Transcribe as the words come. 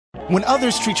When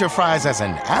others treat your fries as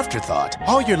an afterthought,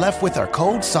 all you're left with are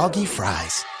cold, soggy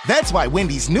fries. That's why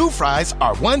Wendy's new fries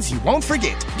are ones you won't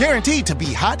forget, guaranteed to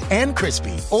be hot and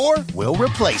crispy, or we'll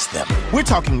replace them. We're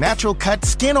talking natural cut,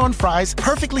 skin-on fries,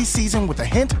 perfectly seasoned with a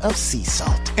hint of sea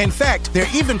salt. In fact,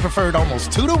 they're even preferred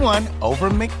almost 2-to-1 over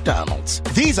McDonald's.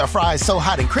 These are fries so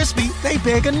hot and crispy, they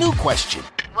beg a new question.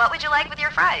 What would you like with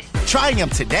your fries? Try them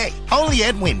today, only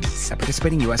at Wendy's. At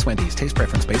participating U.S. Wendy's, taste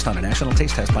preference based on a national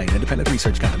taste test by an independent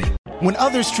research company. When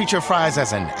others treat your fries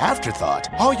as an afterthought,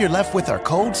 all you're left with are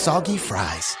cold, soggy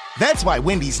fries. That's why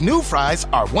Wendy's new fries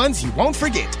are ones you won't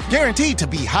forget, guaranteed to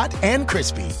be hot and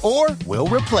crispy, or we'll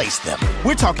replace them.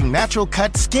 We're talking natural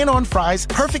cut, skin-on fries,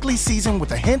 perfectly seasoned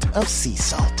with a hint of sea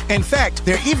salt. In fact,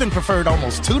 they're even preferred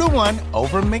almost 2-to-1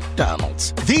 over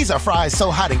McDonald's. These are fries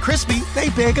so hot and crispy, they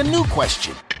beg a new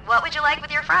question. What would you like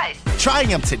with your fries? Try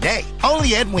them today,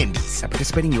 only at Wendy's. At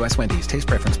participating U.S. Wendy's, taste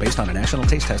preference based on a national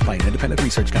taste test by an independent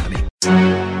research company.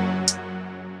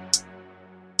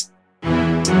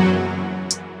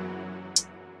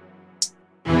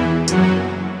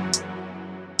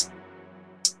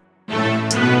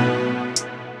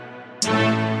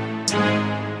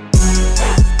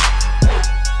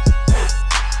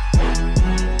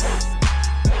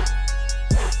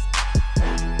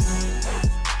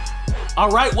 All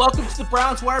right, welcome to the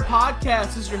Browns Wire Podcast.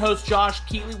 This is your host, Josh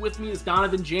Keatley. With me is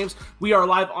Donovan James. We are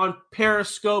live on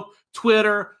Periscope,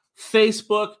 Twitter,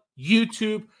 Facebook,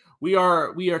 YouTube. We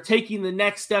are taking the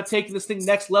next step, taking this thing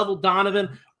next level.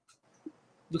 Donovan,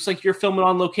 looks like you're filming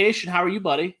on location. How are you,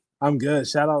 buddy? I'm good.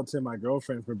 Shout out to my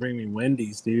girlfriend for bringing me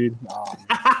Wendy's, dude.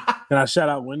 Can I shout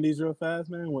out Wendy's real fast,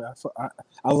 man?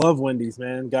 I love Wendy's,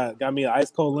 man. Got me an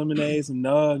ice cold lemonade, some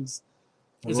nugs.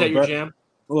 Is that your jam?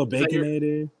 A little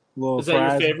baconated. Is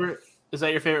that your favorite? Is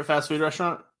that your favorite fast food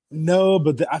restaurant? No,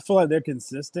 but I feel like they're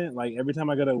consistent. Like every time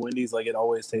I go to Wendy's, like it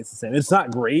always tastes the same. It's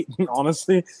not great,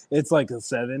 honestly. It's like a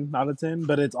 7 out of 10,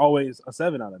 but it's always a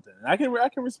 7 out of 10. I can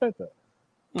respect that.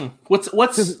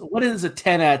 What is a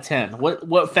 10 out of 10?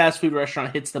 What fast food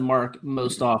restaurant hits the mark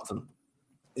most often?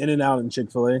 In-N-Out and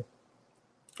Chick-fil-A.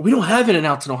 We don't have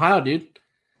In-N-Outs in Ohio, dude.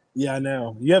 Yeah, I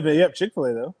know. You have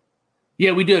Chick-fil-A though.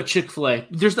 Yeah, we do have Chick-fil-A.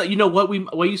 There's not, you know what? We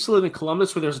used to live in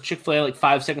Columbus where there's a Chick-fil-A like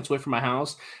 5 seconds away from my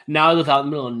house. Now I live out in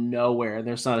the middle of nowhere and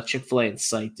there's not a Chick-fil-A in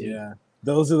sight, dude. Yeah,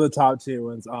 those are the top tier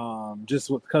ones.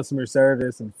 Just with customer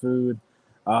service and food.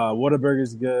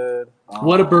 Whataburger's good.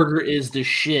 Whataburger is the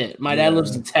shit. My dad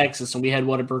lives in Texas and we had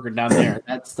Whataburger down there.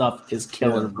 That stuff is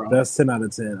killer, bro. That's 10 out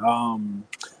of 10.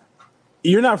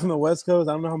 You're not from the West Coast.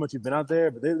 I don't know how much you've been out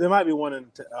there, but there might be one in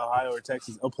Ohio or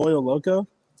Texas. El Pollo Loco.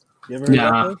 You ever heard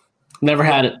of that? Never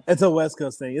had it. It's a West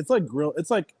Coast thing. It's like grill.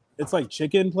 It's like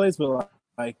chicken place, but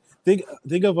like think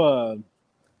of a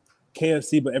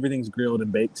KFC, but everything's grilled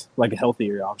and baked, like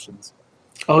healthier options.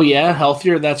 Oh yeah,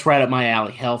 healthier. That's right up my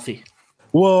alley. Healthy.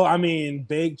 Well, I mean,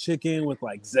 baked chicken with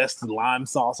like zested lime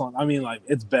sauce on. I mean, like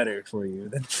it's better for you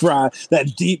than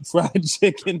that deep fried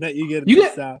chicken that you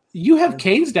get. You have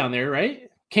Cane's down there, right?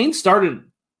 Cane's started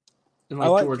in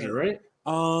Georgia, Cane's. Right?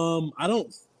 I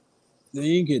don't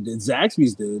think it did.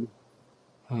 Zaxby's did.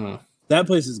 That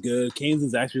place is good. Cane's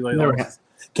and Zaxby's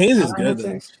Cane's is good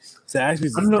though.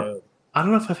 Zaxby's is dope. I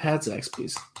don't know if I've had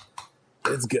Zaxby's.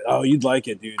 It's good. Oh, you'd like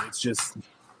it, dude.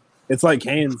 It's like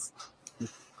Cane's.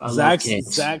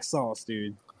 Zax sauce,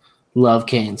 dude. Love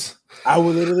Cane's. I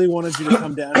would literally wanted you to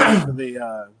come down for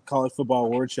the college football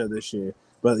award show this year,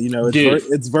 but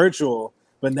it's virtual.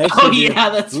 But next year, yeah,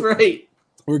 that's right.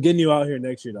 We're getting you out here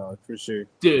next year, dog, for sure.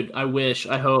 Dude, I wish.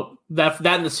 I hope that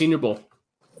in the Senior Bowl.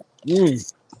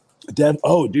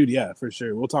 Oh, dude, yeah, for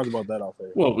sure. We'll talk about that off air.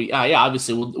 Well,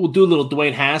 obviously we'll do a little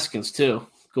Dwayne Haskins too.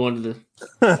 Going to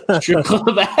the strip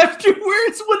club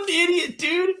afterwards. What an idiot,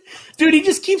 dude! Dude, he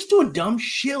just keeps doing dumb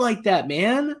shit like that,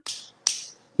 man.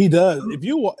 He does. If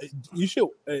you should.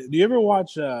 Do you ever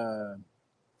watch where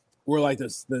like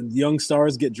the young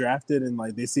stars get drafted and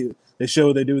like they show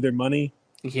what they do with their money?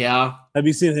 Yeah. Have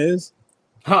you seen his?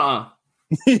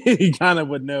 He kind of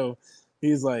would know.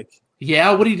 He's like,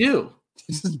 yeah. What do you do?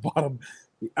 He just bought him.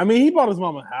 I mean, he bought his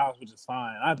mom a house, which is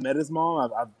fine. I've met his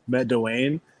mom. I've met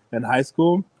Dwayne in high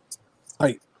school.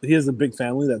 Like, he has a big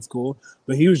family. That's cool.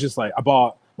 But he was just like, I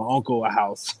bought my uncle a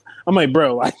house. I'm like,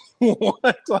 bro, like,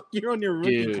 what? Like, you're on your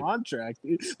rookie contract.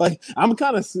 Dude. Like, I'm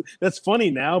kind of, that's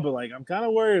funny now, but like, I'm kind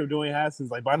of worried of Dwayne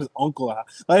Haskins, like, buying his uncle a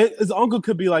house. Like, his uncle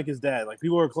could be like his dad. Like,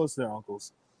 people are close to their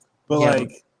uncles. But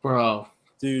bro,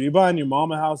 dude, you're buying your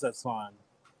mom a house, that's fine.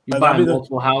 You're buying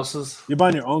multiple houses. You're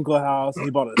buying your uncle a house.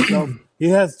 He bought a he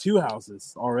has 2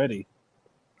 houses already.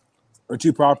 Or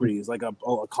 2 properties, like a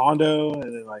condo, and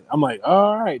then like I'm like,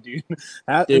 all right, dude.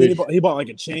 He bought like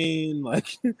a chain,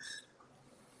 like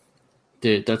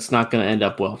Dude, that's not going to end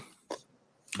up well.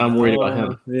 I'm worried about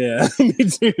him. Yeah, me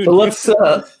too.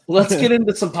 But let's get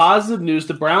into some positive news.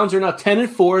 The Browns are now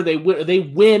 10-4. They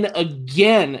win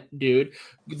again, dude.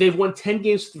 They've won 10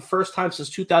 games for the first time since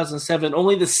 2007.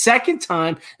 Only the second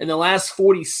time in the last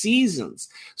 40 seasons.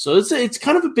 So it's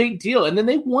kind of a big deal. And then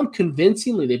they won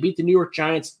convincingly. They beat the New York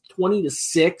Giants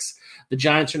 20-6. The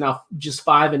Giants are now just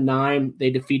 5-9. They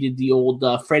defeated the old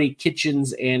Freddie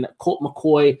Kitchens and Colt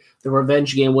McCoy. The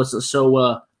revenge game wasn't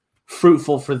so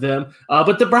fruitful for them.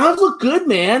 But the Browns look good,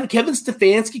 man. Kevin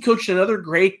Stefanski coached another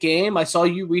great game. I saw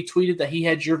you retweeted that he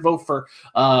had your vote for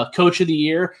Coach of the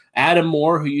Year. Adam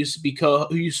Moore, who used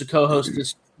to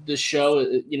co-host this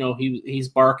show, he's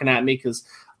barking at me because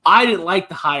I didn't like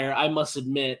the hire, I must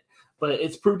admit. But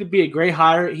it's proved to be a great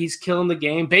hire. He's killing the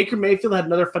game. Baker Mayfield had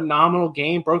another phenomenal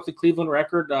game, broke the Cleveland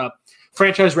record,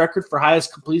 franchise record for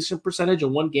highest completion percentage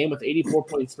in one game with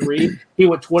 84.3. He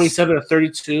went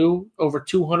 27-32, over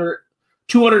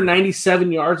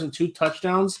 297 yards and 2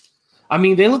 touchdowns. I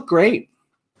mean, they look great.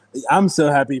 I'm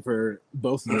so happy for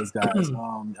both of those guys.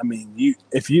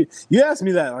 If you asked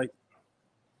me that like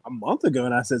a month ago,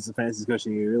 and I said Stefanski's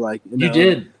coaching year, like you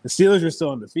did. The Steelers are still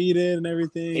undefeated and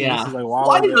everything. Yeah. Like,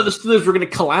 I didn't know the Steelers were going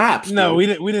to collapse. No, we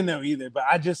didn't know either. But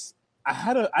I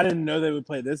didn't know they would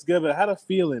play this good, but I had a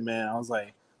feeling, man. I was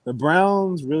like, the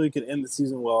Browns really could end the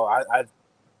season well. I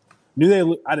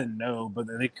knew I didn't know, but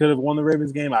they could have won the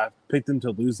Ravens game. I picked them to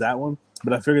lose that one,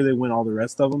 but I figured they'd win all the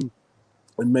rest of them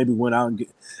and maybe win out and get.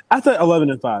 I thought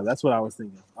 11-5. That's what I was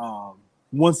thinking.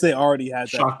 Once they already had that.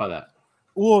 Shocked by that.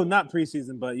 Well, not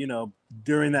preseason, but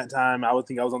during that time, I would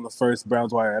think I was on the first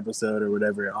Browns Wire episode or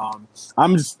whatever.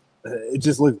 It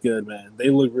just looked good, man. They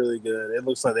look really good. It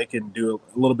looks like they can do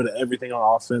a little bit of everything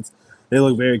on offense. They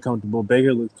look very comfortable.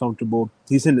 Baker looks comfortable.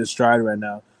 He's in his stride right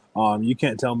now. You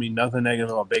can't tell me nothing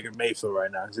negative about Baker Mayfield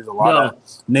right now. There's a lot of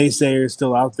naysayers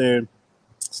still out there,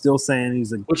 still saying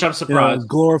he's which I'm surprised.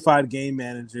 Glorified game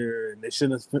manager, and they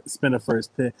shouldn't have spent a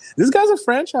first pick. This guy's a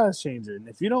franchise changer, and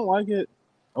if you don't like it,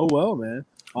 oh well, man.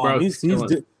 Bro, he's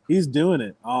doing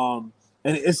it. And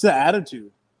it's the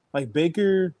attitude. Like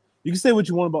Baker, you can say what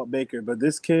you want about Baker, but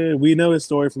this kid, we know his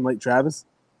story from Lake Travis.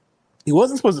 He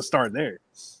wasn't supposed to start there.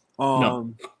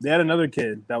 No. They had another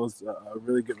kid that was a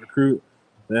really good recruit.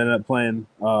 They ended up playing,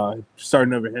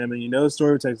 starting over him. And you know the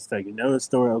story of Texas Tech. You know the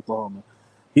story of Oklahoma.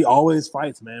 He always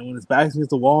fights, man. When his back's against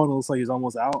the wall and it looks like he's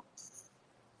almost out,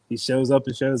 he shows up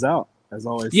and shows out, as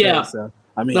always. Yeah. Says. So,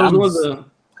 I mean, I'm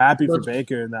happy for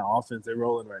Baker and that offense. They're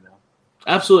rolling right now.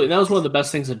 Absolutely. And that was one of the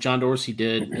best things that John Dorsey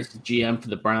did as the GM for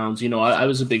the Browns. I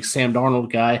was a big Sam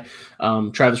Darnold guy.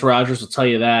 Travis Rogers will tell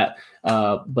you that.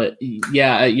 But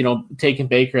yeah, taking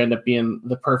Baker ended up being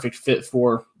the perfect fit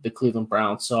for the Cleveland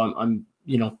Browns. So I'm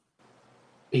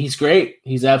he's great.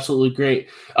 He's absolutely great.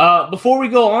 Before we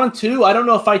go on too, I don't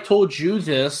know if I told you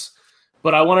this,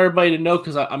 but I want everybody to know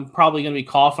because I'm probably going to be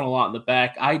coughing a lot in the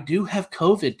back. I do have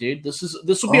COVID, dude. This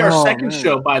will be our second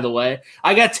show, by the way.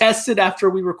 I got tested after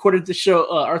we recorded the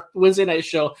show, our Wednesday night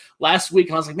show last week,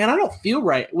 and I was like, man, I don't feel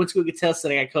right. I went to go get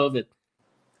tested. I got COVID.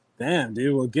 Damn,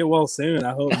 dude. Well, get well soon.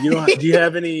 I hope you don't. Do you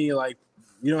have any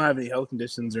you don't have any health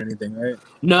conditions or anything, right?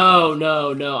 No.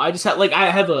 I just have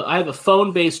I have a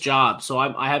phone-based job, so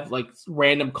I have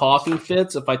random coughing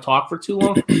fits if I talk for too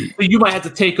long. But you might have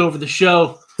to take over the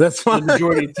show. That's fine. The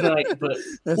majority of tonight, but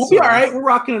we'll be all right. We're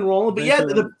rocking and rolling. But yeah,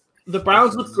 the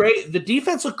Browns look great. The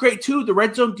defense looked great too. The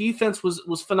red zone defense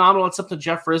was phenomenal. It's something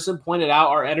Jeff Risen pointed out,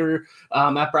 our editor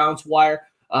at Browns Wire.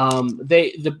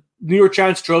 The New York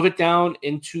Giants drove it down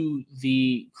into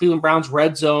the Cleveland Browns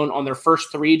red zone on their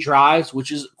first 3 drives,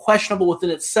 which is questionable within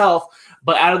itself.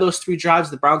 But out of those 3 drives,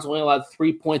 the Browns only allowed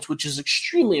 3 points, which is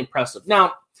extremely impressive.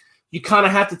 Now, you kind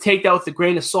of have to take that with a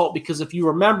grain of salt because if you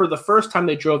remember the first time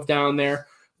they drove down there,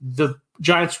 the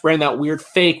Giants ran that weird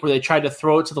fake where they tried to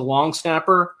throw it to the long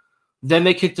snapper. Then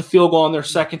they kicked a field goal on their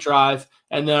second drive.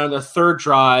 And then on their third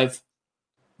drive,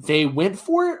 they went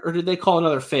for it, or did they call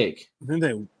another fake?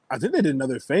 I think they did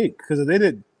another fake because they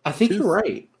did. I think you're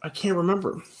right. I can't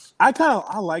remember. I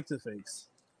like the fakes.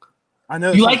 I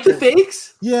know you like the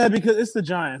fakes. Yeah, because it's the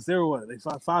Giants. They were what? They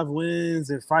fought 5 wins.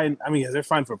 They're fighting. I mean, they're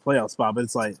fighting for a playoff spot, but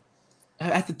it's like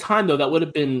at the time though that would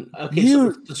have been okay.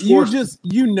 You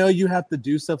have to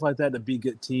do stuff like that to beat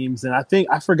good teams. And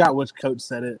I forgot which coach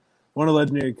said it. One of the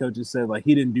legendary coaches said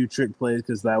he didn't do trick plays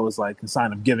because that was a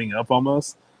sign of giving up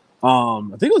almost. I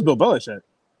think it was Bill Belichick.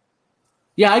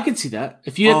 Yeah, I can see that.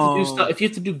 If you have to do stuff, if you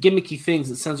have to do gimmicky things,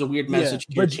 it sends a weird message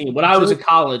to your team. When I was in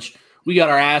college, we got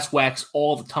our ass waxed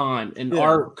all the time, and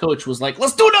our coach was like,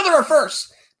 "Let's do another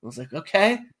reverse." I was like,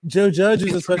 "Okay." Joe Judge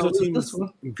is a special teams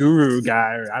guru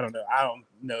guy, or I don't know.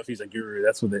 know if he's a guru.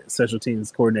 That's what the special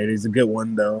teams coordinator. He's a good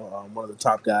one though, one of the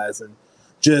top guys. And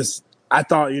just I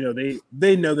thought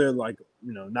they know they're like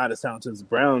not as talented as the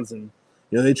Browns, and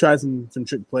they tried some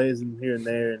trick plays and here and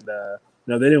there, and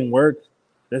they didn't work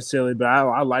necessarily. But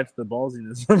I liked the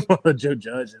ballsiness of Joe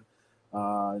Judge,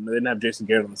 and they didn't have Jason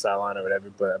Garrett on the sideline or whatever.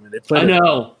 But I mean, they played. I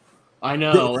know.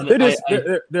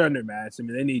 They're undermatched. I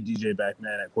mean, they need DJ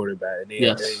Backman at quarterback.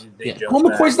 Cole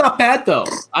McCoy's not bad though.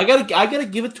 I gotta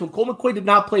give it to him. Cole McCoy did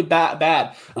not play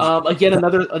bad. Again,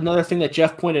 another thing that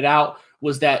Jeff pointed out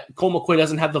was that Cole McCoy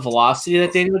doesn't have the velocity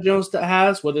that Daniel Jones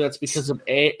has, whether that's because of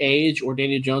age or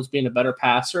Daniel Jones being a better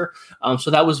passer. So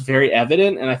that was very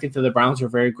evident, and I think that the Browns are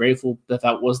very grateful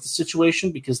that was the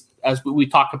situation because, as we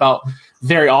talk about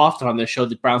very often on this show,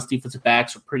 the Browns' defensive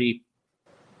backs are pretty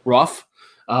rough.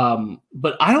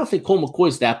 But I don't think Cole McCoy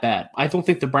is that bad. I don't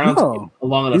think the Browns gave a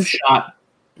long enough shot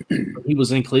when he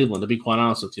was in Cleveland, to be quite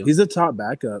honest with you. He's a top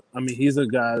backup. I mean, he's a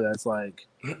guy that's like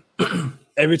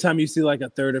every time you see like a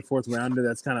third or fourth rounder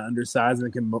that's kind of undersized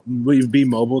and can be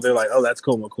mobile, they're like, oh, that's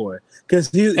Cole McCoy.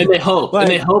 And they hope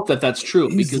that that's true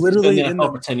because literally he's been in the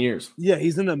NFL for 10 years. Yeah,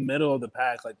 he's in the middle of the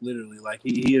pack, like literally. Like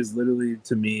he is literally,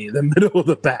 to me, the middle of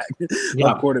the pack of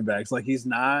quarterbacks. Like he's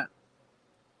not.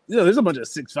 There's a bunch of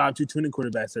 6'5", 220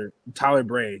 quarterbacks there. Tyler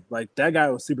Bray, like that guy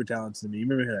was super talented to me. You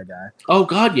remember that guy? Oh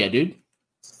God, yeah, dude.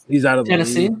 He's out of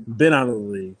Tennessee. The league. Been out of the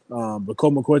league. But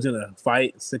Cole McCoy's gonna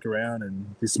fight, stick around,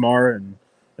 and he's smart and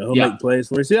he'll make plays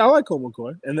for us. Yeah, I like Cole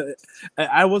McCoy. And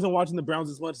I wasn't watching the Browns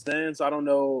as much then, so I don't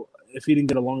know if he didn't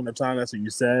get a long enough time. That's what you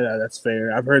said. That's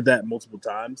fair. I've heard that multiple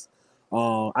times.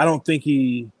 I don't think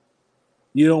you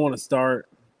don't want to start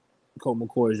Cole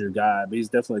McCoy is your guy, but he's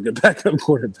definitely a good backup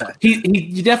quarterback.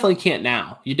 You definitely can't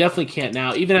now.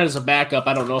 Even as a backup,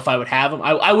 I don't know if I would have him.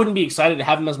 I wouldn't be excited to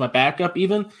have him as my backup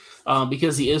even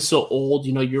because he is so old.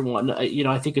 You're one.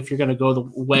 I think if you're going to go the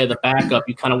way of the backup,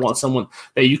 you kind of want someone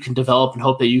that you can develop and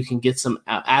hope that you can get some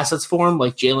assets for him,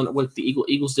 like what the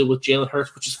Eagles did with Jalen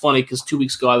Hurts, which is funny because 2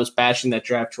 weeks ago I was bashing that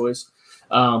draft choice.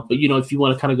 But if you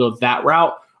want to kind of go that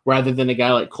route rather than a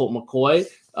guy like Colt McCoy,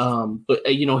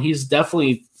 he's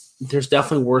definitely. There's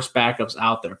definitely worse backups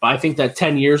out there. But I think that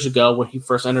 10 years ago when he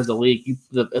first entered the league,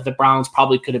 the Browns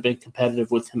probably could have been competitive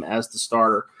with him as the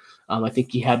starter. I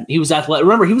think he was athletic.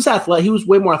 Remember, he was athletic. He was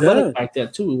way more athletic back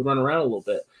then, too. He would run around a little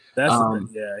bit.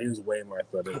 He was way more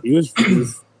athletic. He was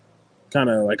kind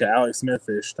of like an Alex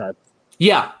Smith-ish type.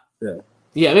 Yeah.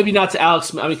 Yeah, maybe not to Alex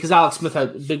Smith. I mean, because Alex Smith had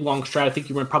a big, long stride. I think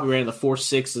he probably ran the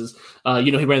 4.6s.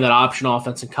 He ran that option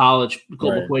offense in college.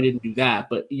 Cole McCoy didn't do that,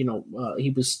 but, he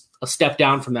was a step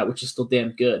down from that, which is still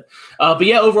damn good. But,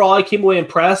 yeah, overall, I came away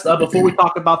impressed. Before we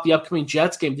talk about the upcoming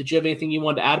Jets game, did you have anything you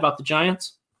wanted to add about the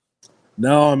Giants?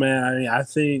 No, man. I mean, I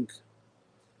think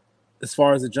as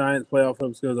far as the Giants playoff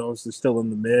hopes goes, obviously still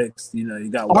in the mix. You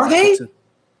got Washington.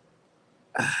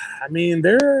 Are they? I mean,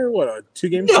 they're, 2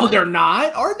 games No, back? they're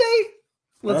not. Are they?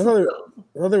 I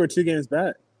thought they were 2 games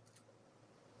back.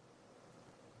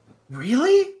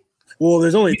 Really? Well,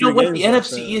 there's only 3 games. The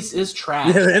NFC is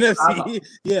trash. Yeah, the NFC.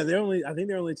 Yeah, I think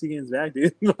they're only 2 games back,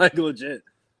 dude. Like legit.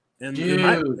 And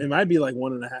it might be like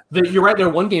 1.5. You're right. They're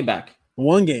 1 game back.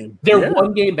 1 game. They're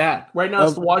 1 game back. Right now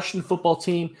it's the Washington football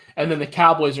team, and then the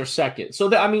Cowboys are second.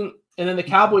 So, and then the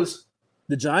Cowboys.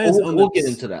 The Giants. We'll get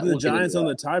into that. The Giants on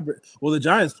the tiebreak. Well, the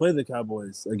Giants play the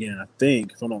Cowboys again, I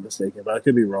think, if I'm not mistaken, but I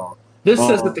could be wrong. This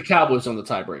says that the Cowboys on the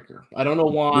tiebreaker. I don't know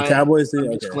why. The Cowboys.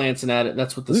 I'm just glancing at it.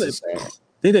 That's what this is saying.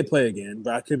 I think they play again,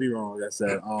 but I could be wrong, like I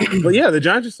said. But yeah, the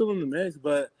Giants are still in the mix.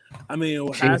 But I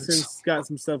mean, Haskins got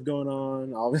some stuff going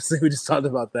on. Obviously, we just talked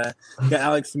about that. Got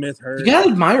Alex Smith hurt. You gotta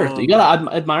admire it. You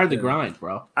gotta admire the grind,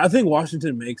 bro. I think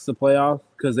Washington makes the playoff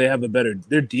because they have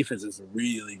their defense is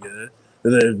really good.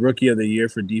 They're the rookie of the year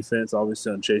for defense,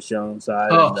 obviously on Chase Young's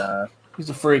side. He's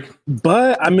a freak.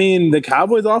 But, I mean, the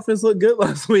Cowboys' offense looked good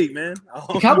last week, man.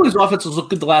 The Cowboys' offense has looked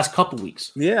good the last couple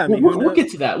weeks. Yeah, I mean, we'll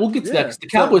get to that. We'll get to that because the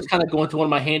Cowboys kind of go into one of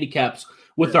my handicaps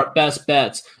with our best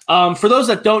bets. For those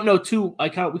that don't know, too, we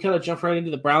kind of jumped right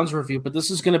into the Browns review, but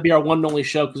this is going to be our one and only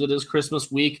show because it is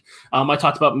Christmas week. I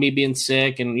talked about me being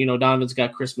sick, and Donovan's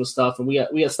got Christmas stuff, and we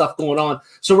got stuff going on.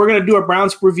 So we're going to do a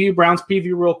Browns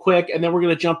preview real quick, and then we're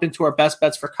going to jump into our best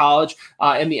bets for college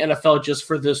and the NFL just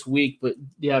for this week. But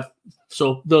yeah.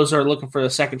 So those are looking for the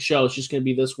second show. It's just going to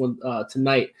be this one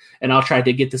tonight, and I'll try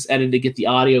to get this edited to get the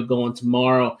audio going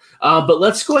tomorrow. But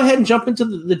let's go ahead and jump into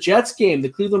the Jets game. The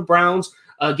Cleveland Browns,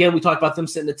 again, we talked about them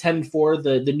sitting at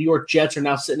 10-4. The New York Jets are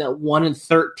now sitting at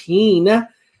 1-13.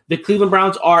 The Cleveland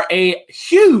Browns are a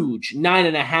huge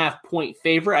 9.5-point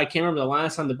favorite. I can't remember the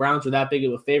last time the Browns were that big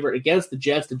of a favorite against the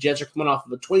Jets. The Jets are coming off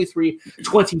of a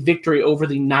 23-20 victory over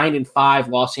the 9-5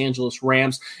 Los Angeles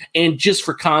Rams. And just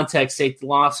for context sake, the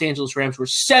Los Angeles Rams were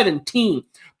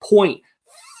 17-point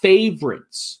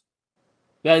favorites.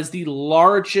 That is the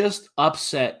largest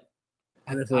upset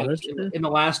in the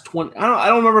last 20. I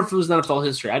don't remember if it was in NFL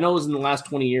history. I know it was in the last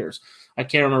 20 years. I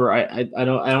can't remember. I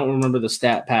don't remember the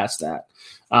stat past that.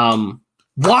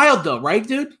 Wild though, right,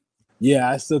 dude? Yeah,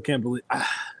 I still can't believe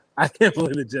I can't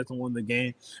believe the Jets won the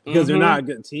game because they're not a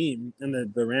good team,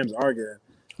 and the Rams are good.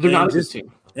 They're not a good team.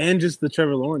 And just the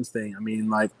Trevor Lawrence thing. I mean,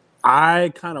 like,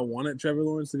 I kind of wanted Trevor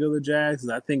Lawrence to go to the Jags because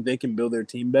I think they can build their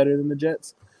team better than the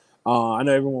Jets. I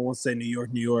know everyone wants to say New York,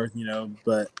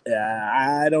 but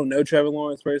I don't know Trevor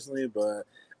Lawrence personally, but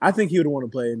I think he would want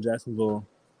to play in Jacksonville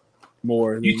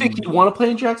more. You think he'd want to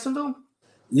play in Jacksonville?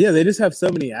 Yeah, they just have so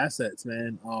many assets,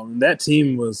 man. That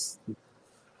team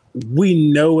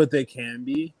we know what they can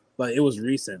be. Like, it was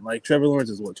recent. Like, Trevor Lawrence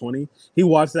is, 20? He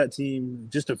watched that team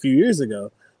just a few years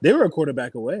ago. They were a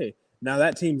quarterback away. Now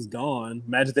that team's gone.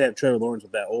 Imagine if they have Trevor Lawrence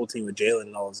with that old team with Jalen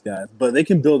and all those guys. But they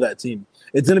can build that team.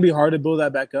 It's going to be hard to build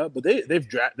that back up, but they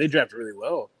draft really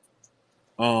well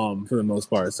for the most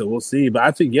part. So we'll see. But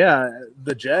I think,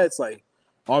 the Jets, like,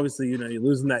 obviously, you're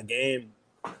losing that game.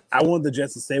 I want the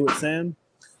Jets to stay with Sam.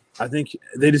 I think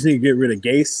they just need to get rid of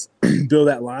Gase, build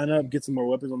that lineup, get some more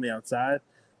weapons on the outside.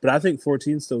 But I think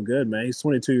 14's still good, man. He's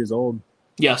 22 years old.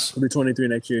 Yes. He'll be 23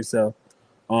 next year. So,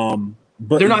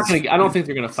 but they're not going to – I don't think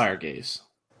they're going to fire Gase.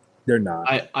 They're not.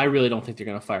 I really don't think they're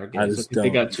going to fire Gase. I think they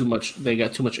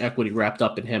got too much equity wrapped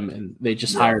up in him, and they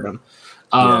just hired him.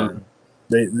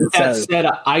 That said,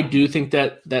 I do think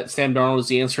that Sam Darnold is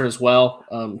the answer as well.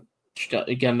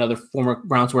 Again, another former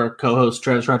Browns co-host,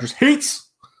 Travis Rogers, hates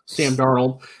Sam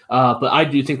Darnold, but I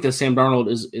do think that Sam Darnold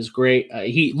is great.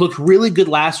 He looked really good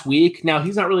last week. Now,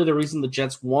 he's not really the reason the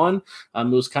Jets won. It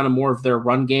was kind of more of their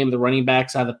run game, the running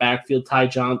backs out of the backfield. Ty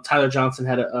Johnson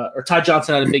had a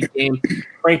big game.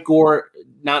 Frank Gore,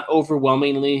 not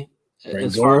overwhelmingly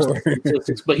as far as the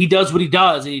statistics, but he does what he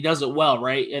does, and he does it well,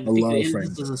 right? And I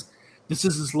think this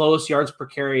is his lowest yards per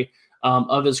carry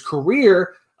of his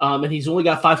career. And he's only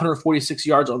got 546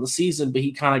 yards on the season, but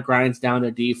he kind of grinds down a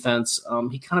defense.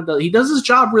 He does his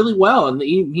job really well, and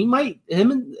he might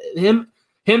him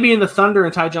being the Thunder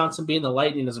and Ty Johnson being the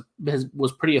Lightning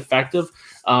was pretty effective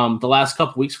the last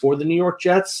couple weeks for the New York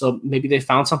Jets. So maybe they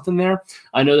found something there.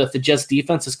 I know that the Jets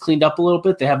defense has cleaned up a little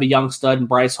bit. They have a young stud in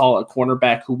Bryce Hall at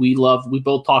cornerback who we love. We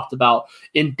both talked about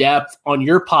in depth on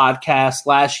your podcast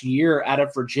last year out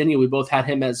of Virginia. We both had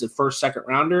him as a first, second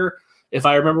rounder. If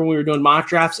I remember when we were doing mock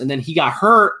drafts, and then he got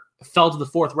hurt, fell to the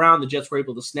fourth round, the Jets were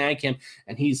able to snag him,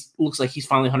 and looks like he's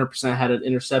finally 100% had an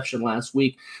interception last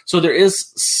week. So there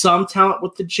is some talent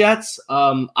with the Jets.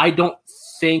 I don't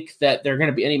think that they're going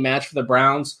to be any match for the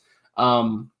Browns.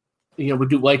 We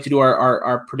do like to do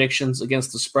our predictions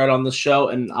against the spread on this show,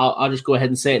 and I'll just go ahead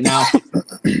and say it now.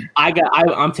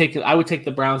 I would take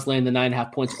the Browns laying the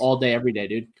 9.5 points all day, every day,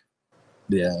 dude.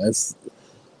 Yeah, that's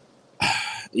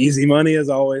easy money, as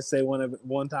I always say.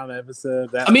 One time episode.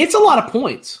 It's a lot of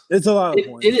points. It's a lot of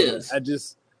points. It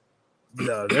is.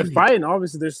 They're fighting.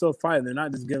 Obviously, they're still fighting. They're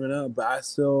not just giving up. But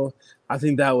I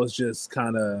think that was just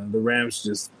kind of the Rams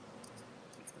just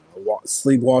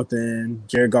sleepwalked in.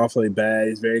 Jared Goff played bad.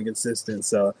 He's very consistent.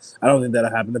 So I don't think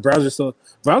that'll happen. The Browns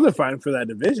are fighting for that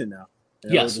division now.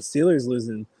 Yes. The Steelers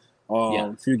losing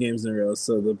a few games in a row.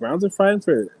 So the Browns are fighting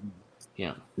for it.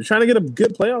 Yeah. They're trying to get a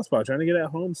good playoff spot, trying to get at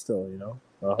home still, And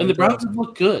the Browns have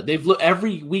looked good.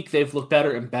 Every week they've looked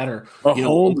better and better. We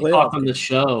talk on the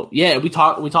show. Yeah, we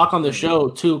talk on the show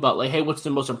too about like, hey, what's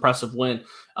the most impressive win?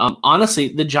 Honestly,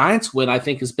 the Giants win, I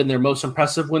think, has been their most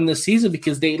impressive win this season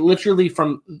because they literally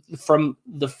from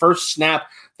the first snap,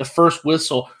 the first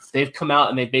whistle, they've come out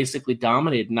and they basically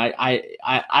dominated. And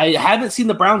I haven't seen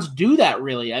the Browns do that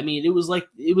really. I mean,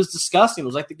 it was disgusting. It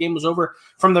was like the game was over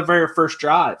from the very first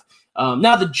drive.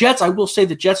 Now the Jets, I will say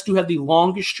the Jets do have the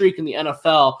longest streak in the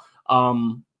NFL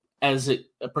as it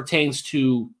pertains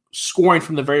to scoring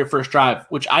from the very first drive,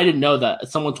 which I didn't know that.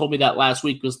 Someone told me that last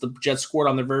week was the Jets scored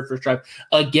on their very first drive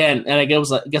again. And I guess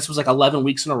it was like 11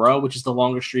 weeks in a row, which is the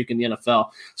longest streak in the NFL.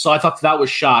 So I thought that was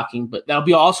shocking, but that'll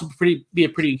be also be a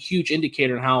pretty huge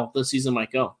indicator on how the season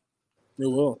might go. It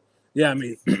will. Yeah. I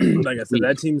mean, like I said,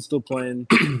 that team is still playing.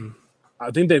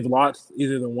 I think they've lost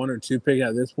either the 1 or 2 pick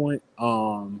at this point.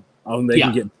 So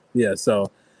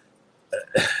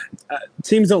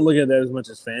teams don't look at that as much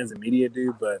as fans and media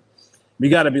do, but we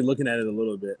got to be looking at it a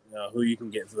little bit, who you can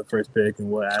get for the first pick and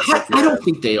what assets. I don't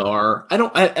think they are.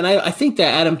 I think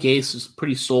that Adam Gase is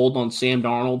pretty sold on Sam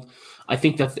Darnold. I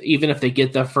think that even if they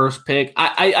get that first pick,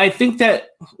 I think that,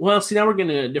 well, see, now we're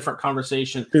getting a different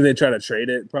conversation. Do they try to trade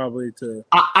it probably to?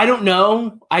 I don't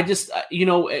know. I just,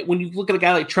 when you look at a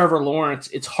guy like Trevor Lawrence,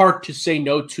 it's hard to say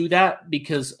no to that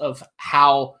because of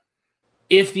how,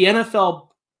 if the NFL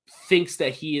thinks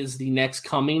that he is the next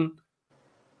coming,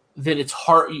 then it's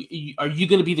hard. Are you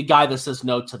going to be the guy that says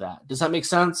no to that? Does that make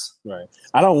sense? Right.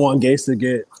 I don't want Gase to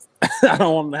get, I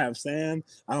don't want him to have Sam.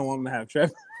 I don't want him to have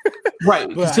Trevor. Right.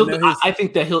 I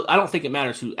think that I don't think it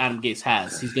matters who Adam Gase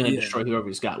has. He's going to destroy whoever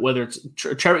he's got. Whether it's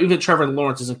Trevor, even Trevor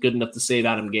Lawrence isn't good enough to save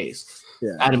Adam Gase.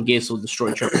 Yeah. Adam Gase will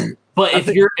destroy Trevor. But if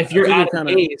you're Adam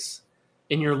Gase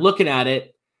and you're looking at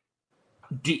it,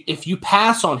 if you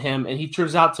pass on him and he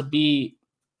turns out to be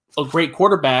a great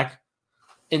quarterback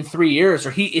in 3 years,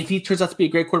 or if he turns out to be a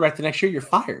great quarterback the next year, you're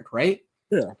fired, right?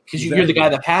 Yeah. Because you're the guy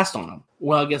that passed on him.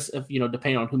 Well, I guess if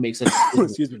depending on who makes it.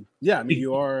 Excuse me. Yeah, I mean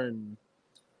you are, and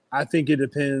I think it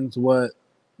depends what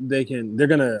they can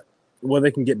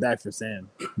get back for Sam.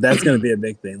 That's going to be a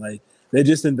big thing. Like they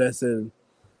just invested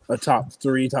a top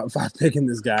 3, top 5 pick in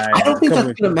this guy. I don't think that's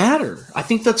going to matter. I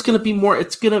think that's going to be more.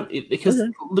 It's going to because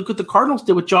look what the Cardinals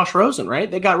did with Josh Rosen, right?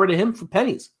 They got rid of him for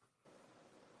pennies.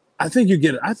 I think you'd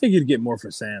get more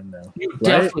for Sam though. You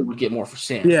definitely would get more for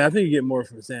Sam. Yeah, I think you get more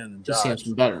for Sam than Josh. Sam's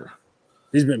been better.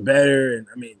 He's been better, and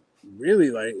I mean, really,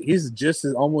 like he's just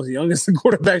as almost the youngest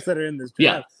quarterbacks that are in this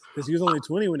draft. Because he was only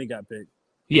 20 when he got picked.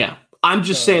 Yeah. I'm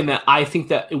just saying that I think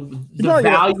that the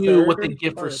value, what they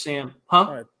give for Sam.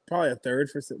 Huh? Probably a third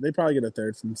for Sam. They probably get a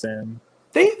third from Sam.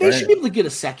 They should be able to get a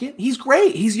second. He's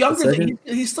great. He's younger.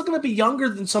 He's still going to be younger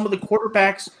than some of the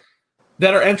quarterbacks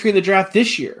that are entering the draft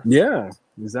this year. Yeah,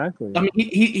 exactly. I mean,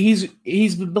 he's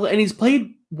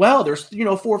played well. There's 4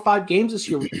 or 5 games this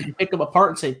year where you can pick them apart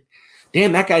and say,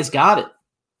 damn, that guy's got it.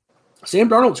 Sam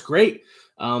Darnold's great.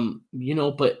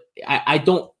 But I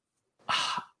don't.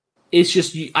 It's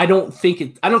just I don't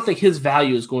think his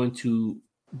value is going to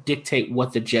dictate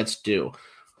what the Jets do,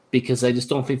 because I just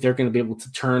don't think they're going to be able to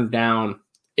turn down.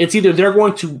 It's either they're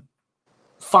going to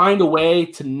find a way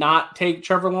to not take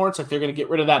Trevor Lawrence, like they're going to get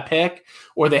rid of that pick,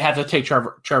 or they have to take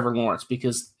Trevor Lawrence,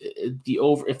 because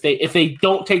if they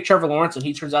don't take Trevor Lawrence and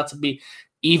he turns out to be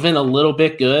even a little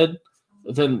bit good,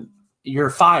 then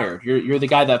you're fired. You're the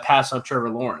guy that passed on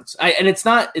Trevor Lawrence. And it's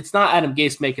not Adam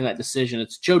Gase making that decision.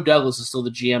 It's Joe Douglas is still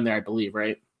the GM there, I believe,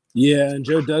 right? Yeah, and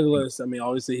Joe Douglas, I mean,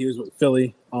 obviously he was with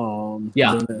Philly. So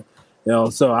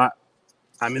I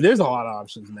mean, there's a lot of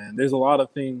options, man. There's a lot of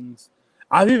things.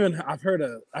 I've heard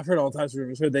all types of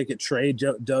rumors. Heard they could trade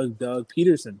Doug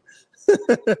Peterson.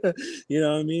 You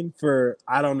know what I mean? For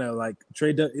I don't know, like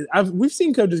trade Doug. We've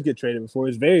seen coaches get traded before.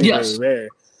 It's very very rare.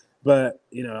 But,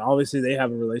 obviously they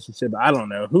have a relationship. I don't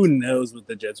know. Who knows what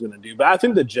the Jets are going to do? But I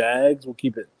think the Jags will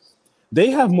keep it. They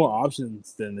have more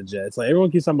options than the Jets. Like, everyone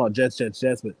keeps talking about Jets.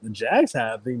 But the Jags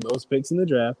have the most picks in the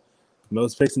draft,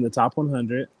 most picks in the top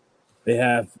 100. They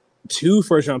have 2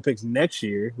 first-round picks next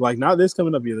year. Like, not this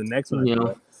coming up year, the next one.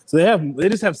 Yeah. So they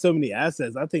just have so many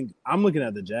assets. I think I'm looking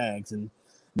at the Jags. And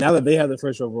now that they have the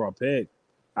first overall pick,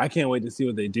 I can't wait to see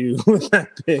what they do with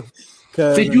that pick.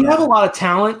 They do have a lot of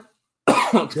talent.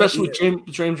 Especially with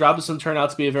James Robinson turned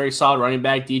out to be a very solid running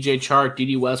back. DJ Chark,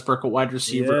 D.D. Westbrook, a wide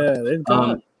receiver. Yeah,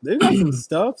 they've got some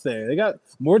stuff there. They got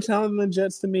more talent than the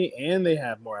Jets to me, and they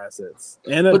have more assets.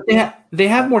 But they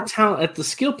have more talent at the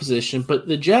skill position. But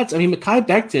the Jets, I mean, Mekhi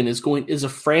Becton is a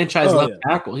franchise left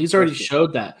tackle. He's already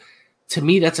showed that. To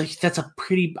me, that's a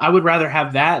pretty. I would rather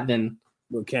have that than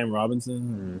Cam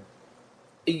Robinson.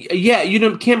 Yeah,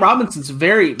 Cam Robinson's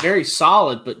very, very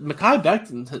solid, but Mekhi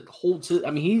Becton holds it. I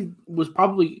mean, he was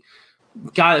probably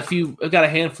got a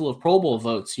handful of Pro Bowl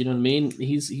votes. You know what I mean?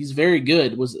 He's very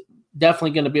good. Was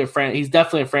definitely going to be he's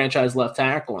definitely a franchise left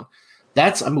tackle.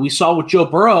 And we saw with Joe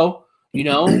Burrow. You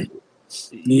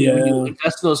invest in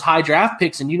those high draft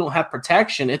picks and you don't have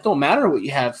protection. It don't matter what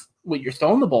you're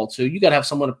throwing the ball to. You got to have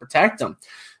someone to protect them.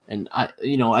 And I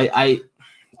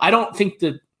don't think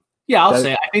that. Yeah,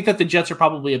 I think that the Jets are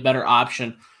probably a better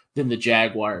option than the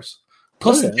Jaguars.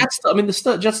 Plus, the Jets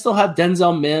still have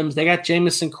Denzel Mims. They got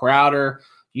Jamison Crowder.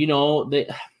 They're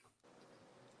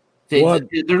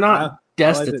not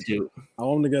destitute. I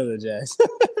want them to go to the Jags.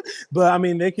 But, I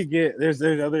mean, they could get – there's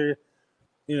other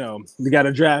 – they got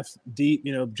to draft deep.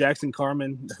 Jackson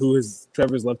Carman, who is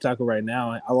Trevor's left tackle right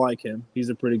now. I like him. He's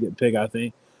a pretty good pick, I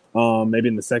think. Maybe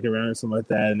in the second round or something like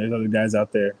that. And there's other guys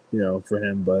out there, for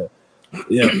him. But –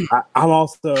 yeah,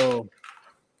 I've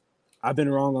been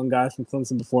wrong on guys from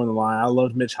Clemson before in the line. I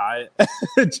loved Mitch Hyatt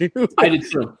too. I did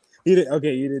too. He did.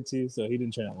 Okay, you did too. So he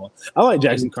didn't turn out well. I like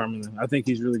Jackson Carman. I think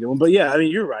he's really good. But yeah, I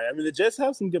mean, you're right. I mean, the Jets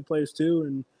have some good players too.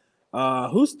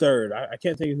 And who's third? I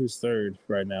can't think of who's third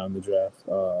right now in the draft.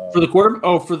 For the quarter?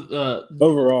 Oh, for the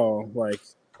overall, like.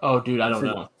 Oh, dude, I don't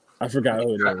know. I forgot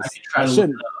who it is.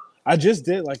 I just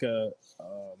did like a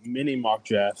mini mock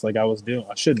draft. Like I was doing.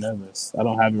 I should know this. I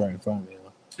don't have it right in front of me.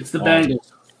 It's the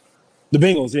Bengals. The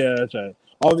Bengals, yeah, that's right.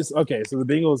 Obviously, okay. So the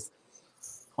Bengals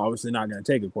obviously not going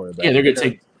to take a quarterback. Yeah, they're going to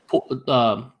take.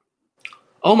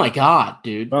 Oh my God,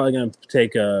 dude! Probably going to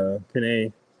take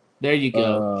Penei. There you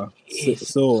go.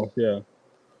 Sewell,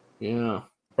 yeah.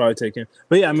 Probably take him.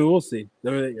 But yeah, I mean, we'll see.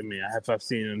 I mean, I've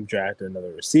seen him draft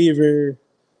another receiver.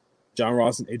 John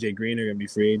Ross and AJ Green are going to be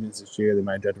free agents this year. They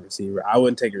might draft a receiver. I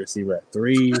wouldn't take a receiver at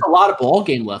 3. There's a lot of ball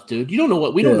game left, dude. You don't know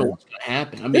what we don't know what's going to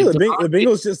happen. I mean, the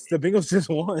Bengals just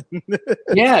won.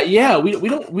 yeah. We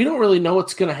don't really know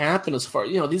what's going to happen as far.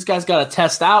 These guys got to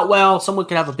test out well. Someone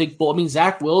could have a big bowl. I mean,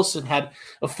 Zach Wilson had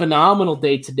a phenomenal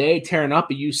day today, tearing up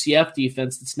a UCF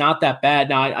defense. It's not that bad.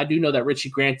 Now I do know that Richie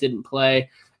Grant didn't play.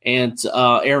 And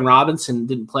Aaron Robinson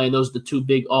didn't play. Those are the two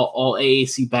big all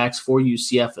AAC backs for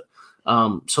UCF.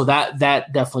 So that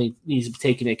definitely needs to be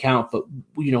taken into account. But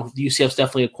the UCF's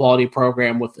definitely a quality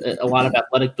program with a lot of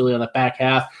athletic ability on the back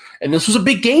half. And this was a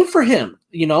big game for him.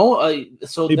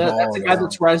 So that's a guy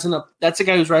that's rising up. That's a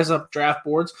guy who's rising up draft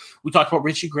boards. We talked about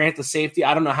Richie Grant, the safety.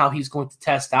 I don't know how he's going to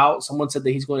test out. Someone said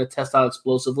that he's going to test out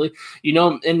explosively.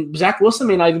 And Zach Wilson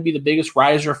may not even be the biggest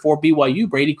riser for BYU.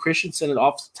 Brady Christensen at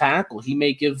offensive tackle. He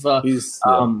may give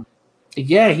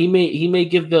he may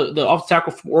give the offensive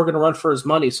tackle from Oregon a run for his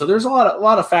money. So there's a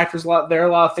lot of factors, a lot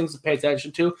of things to pay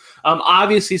attention to.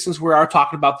 Obviously, since we are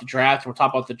talking about the draft, and we're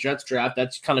talking about the Jets draft,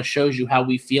 that kind of shows you how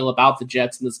we feel about the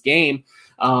Jets in this game.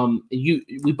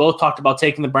 We both talked about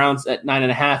taking the Browns at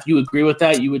 9.5. You agree with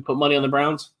that? You would put money on the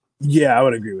Browns? Yeah, I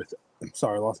would agree with that. I'm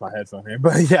sorry, I lost my headphone here,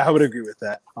 but yeah, I would agree with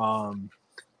that.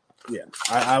 Yeah,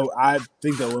 I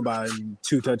think they'll win by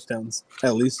 2 touchdowns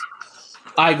at least.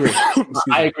 I agree.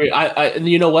 I agree. And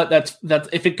you know what? That's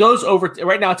if it goes over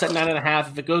right now, it's at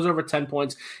 9.5. If it goes over 10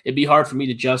 points, it'd be hard for me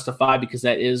to justify because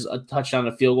that is a touchdown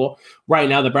and a field goal. Right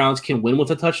now, the Browns can win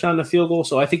with a touchdown and a field goal,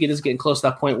 so I think it is getting close to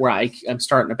that point where I'm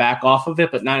starting to back off of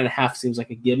it. But 9.5 seems like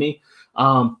a gimme.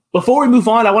 Before we move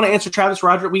on, I want to answer Travis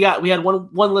Rogers. We had one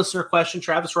listener question.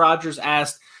 Travis Rogers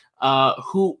asked,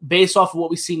 who, based off of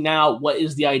what we see now, what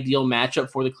is the ideal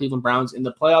matchup for the Cleveland Browns in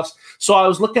the playoffs? So I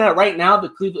was looking at right now,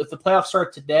 if the playoffs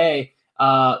start today,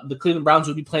 the Cleveland Browns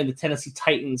would be playing the Tennessee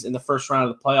Titans in the first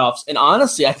round of the playoffs. And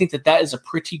honestly, I think that is a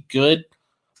pretty good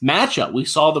matchup. We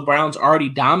saw the Browns already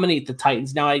dominate the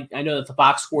Titans. Now, I know that the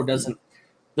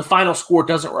final score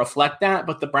doesn't reflect that,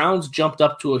 but the Browns jumped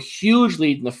up to a huge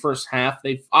lead in the first half.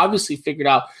 They've obviously figured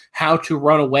out how to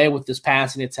run away with this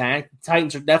passing attack. The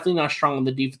Titans are definitely not strong in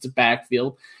the defensive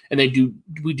backfield, and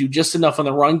we do just enough on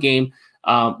the run game.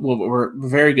 We're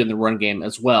very good in the run game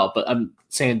as well, but I'm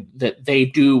saying that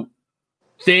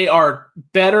they are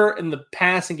better in the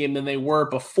passing game than they were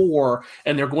before,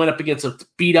 and they're going up against a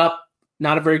beat up,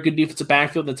 not a very good defensive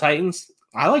backfield, the Titans.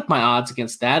 I like my odds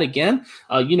against that. Again,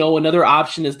 another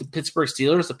option is the Pittsburgh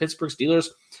Steelers. The Pittsburgh Steelers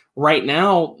right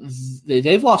now,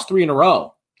 they've lost 3 in a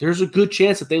row. There's a good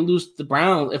chance that they lose the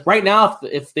Browns.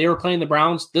 If they were playing the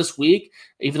Browns this week,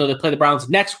 even though they play the Browns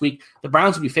next week, the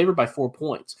Browns would be favored by 4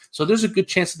 points. So there's a good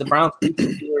chance that the Browns beat the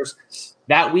Steelers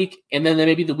that week, and then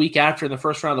maybe the week after in the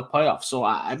first round of the playoffs. So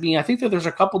I think that there's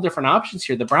a couple different options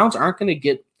here. The Browns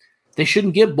they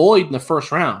shouldn't get bullied in the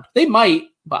first round. They might,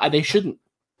 but they shouldn't.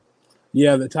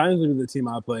 Yeah, the Titans would be the team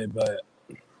I play, but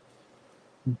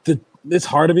it's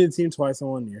hard to be a team twice in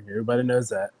 1 year. Everybody knows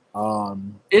that.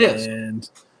 It is. And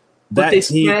but they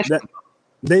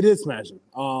did smash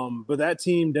them. But that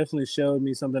team definitely showed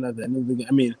me something at the end of the game.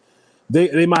 I mean,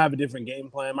 they might have a different game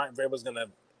plan. Mike Vrabel's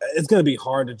it's gonna be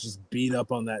hard to just beat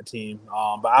up on that team.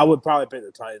 But I would probably pick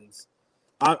the Titans.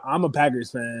 I'm a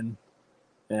Packers fan.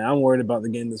 And I'm worried about the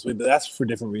game this week, but that's for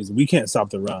different reasons. We can't stop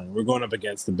the run. We're going up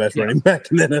against the best running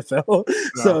back in the NFL.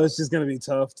 So it's just going to be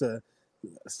tough to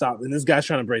stop. And this guy's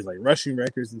trying to break like rushing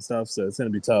records and stuff, so it's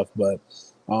going to be tough. But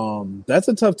that's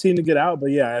a tough team to get out.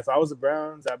 But, yeah, if I was the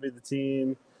Browns, that'd be the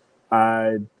team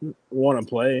I'd want to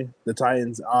play, the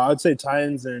Titans. I'd say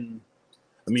Titans, and,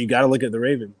 you got to look at the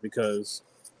Ravens because,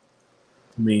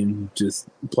 just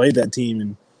played that team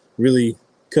and really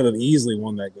could have easily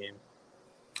won that game.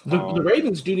 The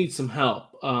Ravens do need some help.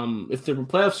 If the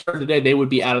playoffs started today, they would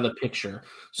be out of the picture.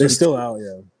 So they're still out,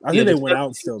 yeah. I think they went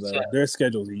out still, though. Yeah. Their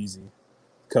schedule's easy.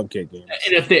 Cupcake game.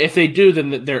 And if they do,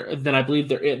 then I believe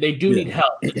they do need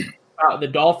help. the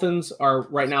Dolphins are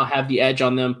right now have the edge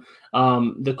on them.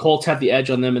 The Colts have the edge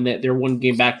on them, and they're one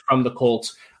game back from the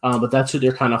Colts. But that's who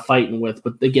they're kind of fighting with.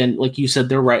 But again, like you said,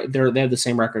 they're right. They have the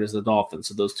same record as the Dolphins,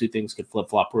 so those two things could flip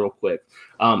flop real quick.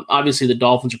 Obviously, the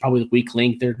Dolphins are probably the weak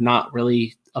link. They're not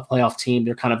really a playoff team.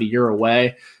 They're kind of a year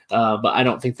away. But I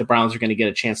don't think the Browns are going to get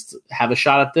a chance to have a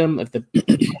shot at them. If the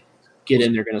get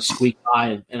in, they're going to squeak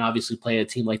by and obviously play a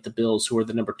team like the Bills, who are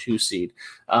the number 2 seed.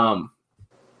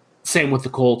 Same with the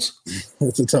Colts.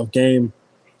 It's a tough game.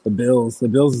 The Bills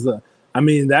is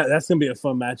that's going to be a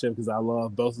fun matchup because I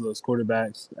love both of those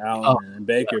quarterbacks, Allen and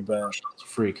Baker. But that's a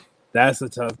freak. That's a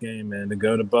tough game, man, to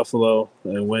go to Buffalo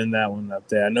and win that one up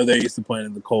there. I know they're used to playing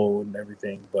in the cold and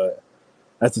everything, but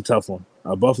that's a tough one.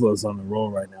 Buffalo's on the roll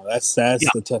right now. That's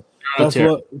the tough.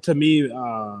 Buffalo, to me,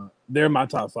 they're my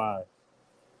top 5.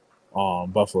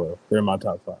 Buffalo, they're my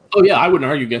top 5. Oh yeah, I wouldn't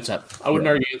argue against that. I wouldn't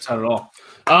argue against that at all.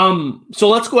 So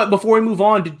let's go before we move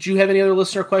on. Did you have any other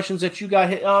listener questions that you got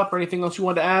hit up, or anything else you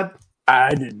wanted to add?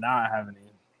 I did not have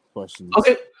any questions.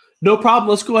 Okay, no problem.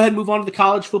 Let's go ahead and move on to the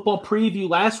college football preview.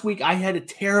 Last week I had a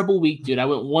terrible week, dude. I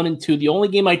went 1-2. The only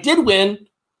game I did win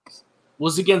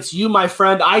was against you, my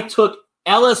friend. I took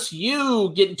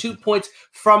LSU getting 2 points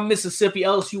from Mississippi.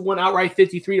 LSU won outright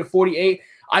 53-48.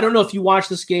 I don't know if you watched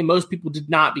this game. Most people did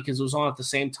not because it was on at the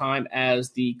same time as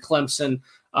the Clemson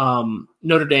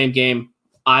Notre Dame game.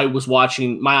 I was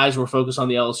watching. My eyes were focused on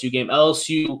the LSU game.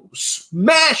 LSU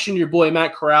smashing your boy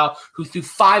Matt Corral, who threw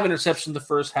 5 interceptions the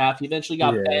first half. He eventually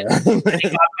got benched. He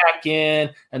got back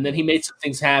in, and then he made some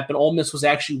things happen. Ole Miss was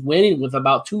actually winning with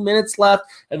about 2 minutes left,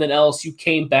 and then LSU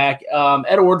came back.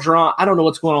 Ed Orgeron, I don't know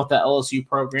what's going on with that LSU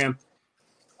program.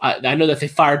 I know that they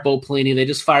fired Bo Pelini. They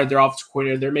just fired their offensive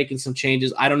coordinator. They're making some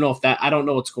changes. I don't know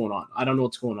what's going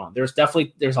on.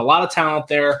 There's a lot of talent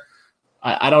there.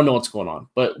 I don't know what's going on,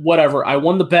 but whatever. I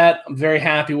won the bet. I'm very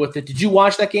happy with it. Did you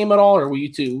watch that game at all, or were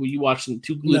you watching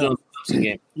too glued on the Clemson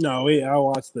game? No, I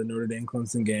watched the Notre Dame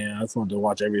Clemson game. I just wanted to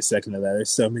watch every second of that.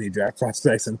 There's so many draft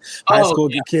prospects and high school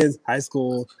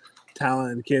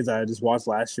talented kids I just watched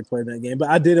last year play that game. But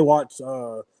I did watch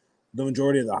the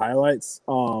majority of the highlights,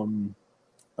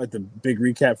 like the big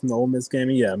recap from the Ole Miss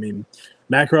game. Yeah, I mean,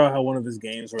 Matt Corral had one of his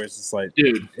games where it's just like,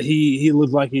 dude, he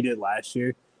looked like he did last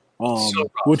year.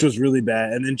 Which was really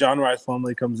bad. And then John Rice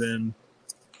Plumlee comes in,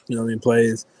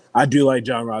 plays. I do like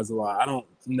John Rice a lot. I don't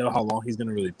know how long he's going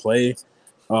to really play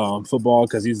football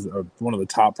because he's one of the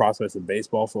top prospects in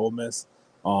baseball for Ole Miss.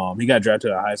 He got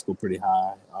drafted out of high school pretty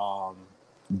high.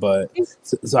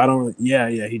 So I don't – yeah,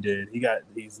 he did.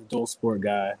 He's a dual sport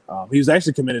guy. He was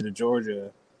actually committed to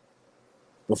Georgia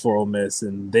before Ole Miss,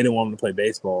 and they didn't want him to play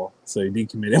baseball, so he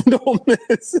decommitted him to Ole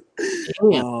Miss.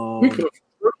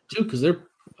 Because they're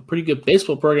a pretty good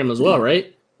baseball program as well,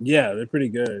 right? Yeah, they're pretty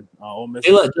good. Ole Miss.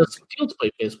 They let Justin Fields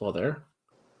play baseball there.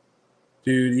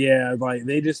 Dude, yeah, like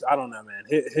they just, I don't know, man.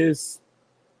 His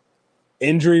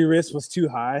injury risk was too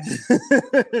high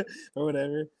or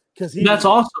whatever. That's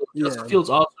also, Justin Fields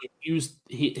also used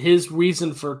his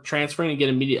reason for transferring and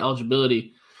getting immediate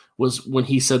eligibility was when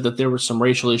he said that there were some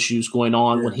racial issues going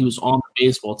on when he was on the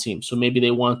baseball team. So maybe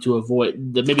they wanted to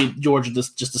avoid that. Maybe Georgia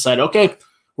just decided, okay,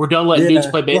 we're done letting dudes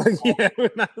play baseball.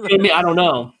 I don't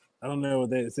know. I don't know what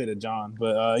they say to John,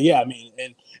 but I mean,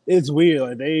 and it's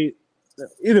weird. Like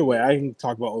either way, I can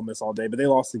talk about Ole Miss all day, but they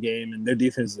lost the game and their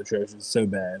defense is atrocious, so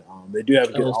bad. They do have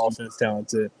a good offense,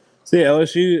 talented. So yeah,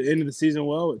 LSU ended the season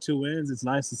well with 2 wins. It's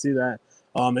nice to see that.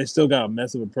 They still got a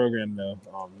mess of a program though.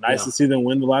 Nice to see them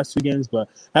win the last 2 games, but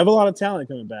have a lot of talent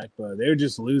coming back. But they're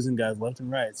just losing guys left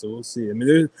and right. So we'll see. I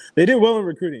mean, they did well in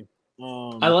recruiting.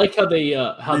 I like how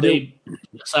they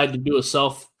decided to do a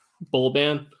self bowl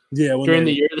ban. Yeah, during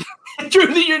the year.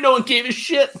 During the year, no one gave a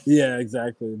shit. Yeah,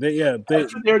 exactly. They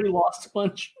already lost a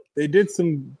bunch. They did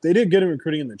good in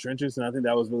recruiting in the trenches, and I think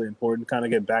that was really important. Kind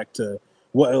of get back to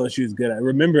what LSU is good at.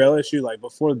 Remember LSU, like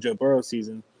before the Joe Burrow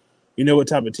season, you know what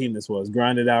type of team this was: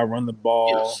 grind it out, run the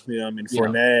ball. Yes.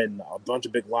 Fournette and a bunch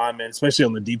of big linemen, especially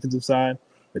on the defensive side,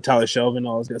 like Tyler Shelvin,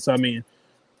 all those guys. So I mean.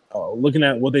 Looking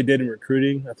at what they did in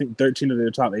recruiting, I think 13 of their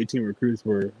top 18 recruits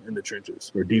were in the trenches,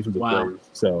 were defensive players.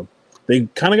 So they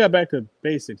kind of got back to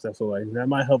basics. I feel like that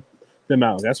might help them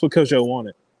out. That's what Coach O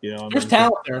wanted. There's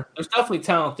talent there. There's definitely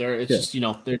talent there. It's just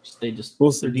they just.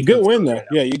 Well, good win though.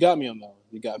 Yeah, you got me on that one.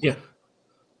 You got me. Yeah.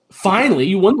 Finally,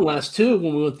 you won the last 2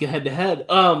 when we went head to head.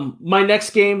 My next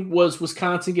game was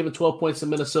Wisconsin giving 12 points to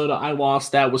Minnesota. I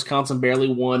lost that. Wisconsin barely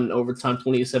won in overtime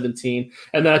 20-17.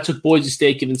 And then I took Boise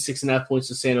State giving 6.5 points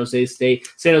to San Jose State.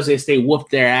 San Jose State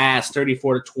whooped their ass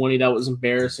 34-20. That was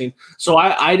embarrassing. So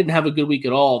I didn't have a good week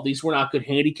at all. These were not good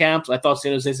handicaps. I thought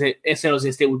San Jose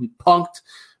State would be punked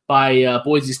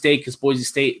Boise State because Boise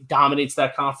State dominates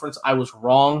that conference. I was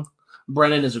wrong.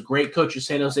 Brennan is a great coach at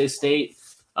San Jose State,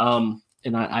 and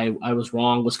I was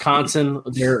wrong. Wisconsin,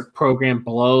 their program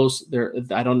blows.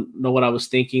 I don't know what I was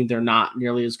thinking. They're not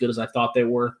nearly as good as I thought they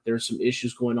were. There's some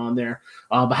issues going on there.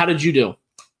 But how did you do?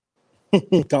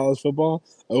 College football,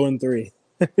 0-3.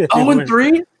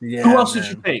 0-3? Yeah, Who else man.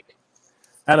 did you take?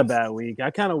 I had a bad week.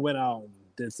 I kind of went out and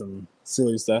did some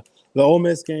silly stuff. The Ole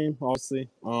Miss game, obviously.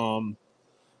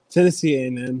 Tennessee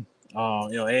A&M.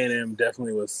 A&M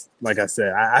definitely was, like I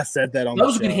said, I said that on the show. That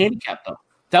was a good handicap, though.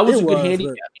 That was a good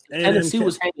handicap. Tennessee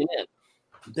was hanging in.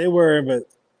 They were, but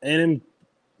A&M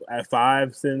at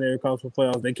 5 sitting there in college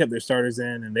football playoffs, they kept their starters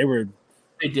in, and they were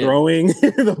throwing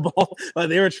the ball. Like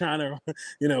they were trying to,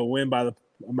 win by the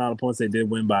amount of points they did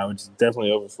win by, which is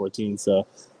definitely over 14. So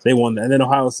they won that. And then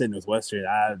Ohio State and Northwestern,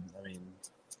 I mean.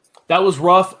 That was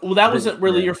rough. Well, that wasn't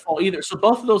really your fault either. So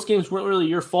both of those games weren't really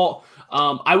your fault.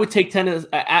 I would take Tennessee.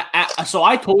 So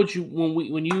I told you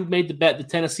when you made the bet, the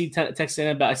Texas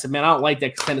A&M bet, I said, man, I don't like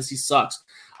that because Tennessee sucks.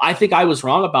 I think I was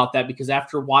wrong about that because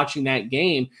after watching that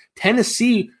game,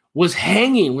 Tennessee was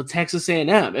hanging with Texas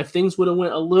A&M. If things would have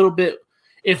went a little bit,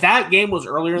 if that game was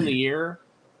earlier in the year,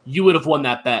 you would have won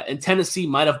that bet, and Tennessee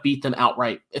might have beat them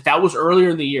outright if that was earlier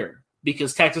in the year.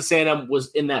 Because Texas A&M was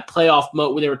in that playoff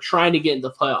mode where they were trying to get into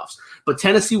the playoffs, but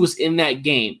Tennessee was in that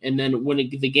game. And then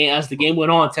as the game went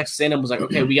on, Texas A&M was like,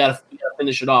 "Okay, we got to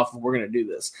finish it off. We're going to do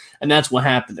this," and that's what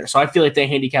happened there. So I feel like that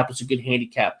handicap was a good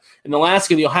handicap. And the last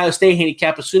game, the Ohio State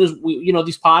handicap, as soon as we,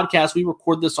 these podcasts, we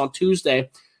record this on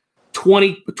Tuesday.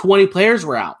 20 players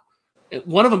were out.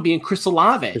 One of them being Chris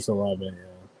Olave. Chris Olave,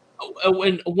 yeah.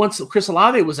 And once Chris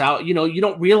Olave was out, you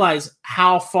don't realize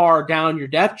how far down your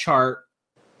depth chart.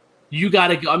 You got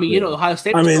to go. I mean, Ohio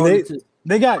State.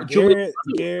 They got Garrett,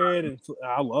 and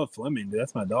I love Fleming. Dude.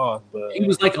 That's my dog. But he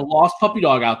was like a lost puppy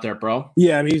dog out there, bro.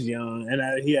 Yeah, I mean, he's young,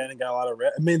 and he hadn't got a lot of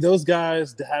reps. I mean, those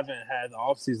guys haven't had the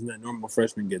offseason that normal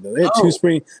freshmen get, though. They had two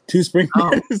spring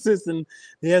practices, and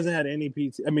he hasn't had any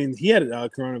PT. I mean, he had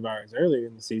coronavirus earlier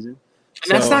in the season.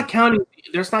 And that's not counting.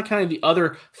 There's not counting the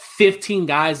other 15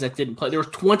 guys that didn't play. There were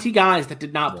 20 guys that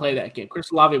did not play that game.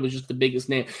 Chris Olave was just the biggest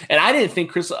name, and I didn't think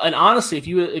Chris. And honestly,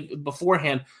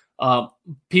 beforehand,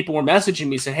 people were messaging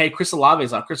me saying, "Hey, Chris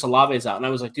Olave's out. Chris Olave's out," and I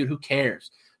was like, "Dude, who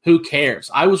cares? Who cares?"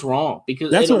 I was wrong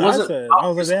because that's what I said. I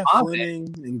was like, "They have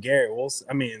Fleming and Garrett Wilson.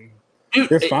 I mean,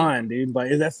 they're fine, dude.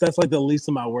 Like that's like the least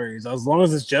of my worries. As long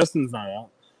as Justin's not out."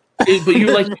 But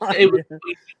you're like.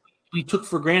 We took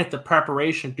for granted the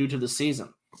preparation due to the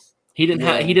season. He didn't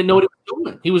know what he was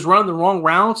doing. He was running the wrong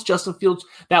routes. Justin Fields,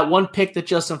 that one pick that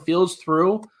Justin Fields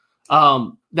threw,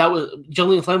 that was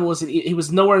Julian Fleming he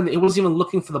was nowhere. He wasn't even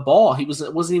looking for the ball. It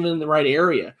wasn't even in the right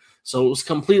area. So it was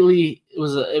completely.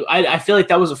 I feel like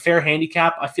that was a fair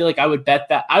handicap. I feel like I would bet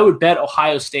that. I would bet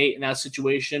Ohio State in that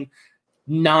situation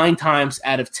 9 times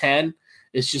out of 10.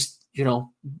 It's just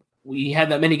we had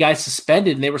that many guys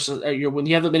suspended, and they were when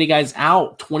you have that many guys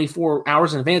out 24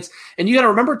 hours in advance. And you got to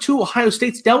remember too, Ohio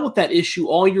State's dealt with that issue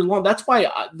all year long. That's why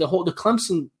the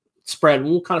Clemson spread. And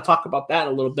we'll kind of talk about that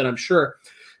in a little bit, I'm sure.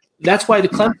 That's why the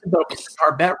Clemson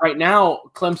our bet right now.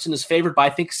 Clemson is favored by I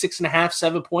think 6.5,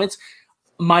 7 points.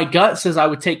 My gut says I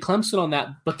would take Clemson on that,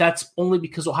 but that's only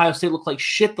because Ohio State looked like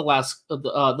shit the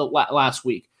last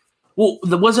week. Well,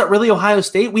 was it really Ohio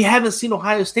State? We haven't seen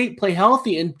Ohio State play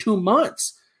healthy in 2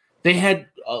 months. They had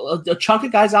a chunk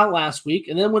of guys out last week,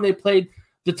 and then when they played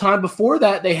the time before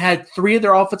that, they had 3 of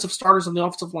their offensive starters on the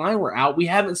offensive line were out. We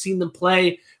haven't seen them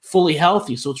play fully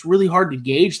healthy, so it's really hard to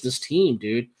gauge this team,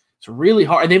 dude. It's really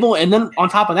hard. And then on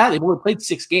top of that, they've only played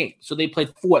 6 games, so they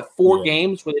played 4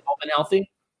 games where they've all been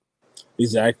healthy.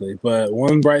 Exactly, but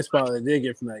one bright spot they did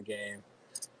get from that game.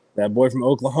 That boy from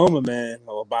Oklahoma, man,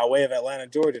 by way of Atlanta,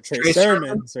 Georgia, Trey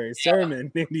Sermon.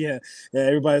 Yeah,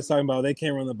 everybody's talking about they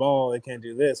can't run the ball, they can't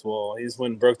do this. Well, he just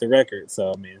went and broke the record.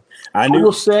 So, I mean,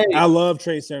 I love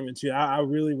Trey Sermon too. I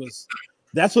really was.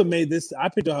 That's what made this. I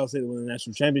picked Ohio State to win the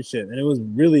national championship, and it was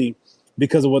really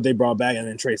because of what they brought back, and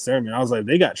then Trey Sermon. I was like,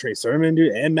 they got Trey Sermon,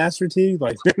 dude, and Master T.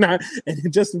 Like they're not,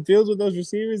 and Justin Fields with those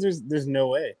receivers. There's no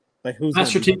way. Like who's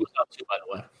Master T was out too, by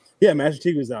the way. Yeah, Master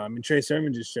Teague was out. I mean, Trey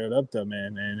Sermon just showed up, though,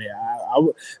 man. And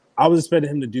I was expecting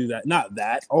him to do that. Not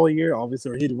that all year, obviously,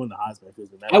 or he'd win the Heisman.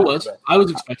 I was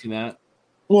expecting that.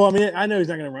 Well, I mean, I know he's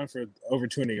not going to run for over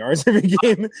 200 yards every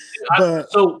game.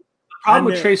 But so the problem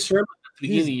with Trey Sermon at the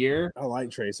beginning of the year. I like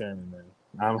Trey Sermon, man.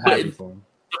 I'm happy for him.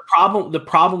 The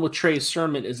problem with Trey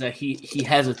Sermon is that he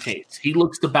hesitates. He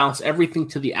looks to bounce everything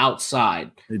to the outside.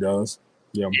 He does.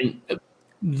 Yeah. And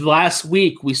last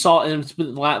week we saw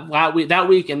that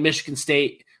week in Michigan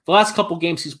State the last couple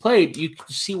games he's played, you can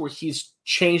see where he's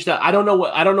changed that. I don't know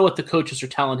what the coaches are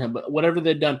telling him, but whatever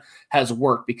they've done has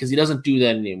worked because he doesn't do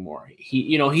that anymore.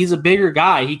 He's a bigger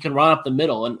guy. He can run up the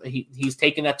middle, and he's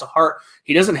taking that to heart.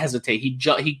 He doesn't hesitate. He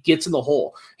gets in the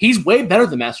hole. He's way better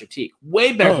than Master Teague.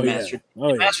 Way better than Master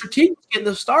Teague. Master Teague was getting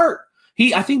the start.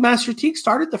 I think Master Teague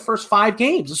started the first 5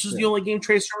 games. This was the only game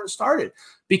Trey Sermon started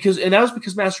and that was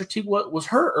because Master Teague was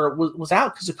hurt or was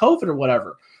out because of COVID or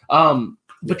whatever.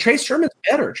 But Trey Sermon's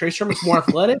better. Trey Sermon's more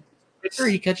athletic.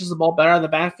 He catches the ball better out of the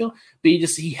backfield, but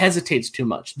he hesitates too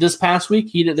much. This past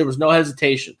week, there was no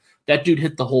hesitation. That dude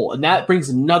hit the hole, and that brings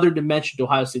another dimension to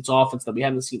Ohio State's offense that we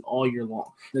haven't seen all year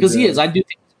long. Because he is. I do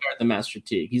think he's better than Master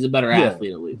Teague. He's a better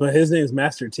athlete, at least. But his name's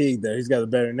Master Teague, though. He's got a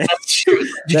better name. That's true.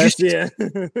 Did you see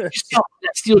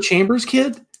that Steel Chambers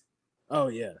kid? Oh,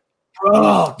 yeah.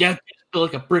 Bro, that feel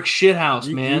like a brick shit house,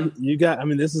 man. You guys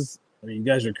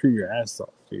recruit your ass off,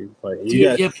 dude. Like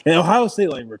and Ohio State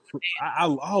recruit.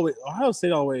 Ohio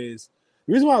State always.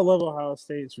 The reason why I love Ohio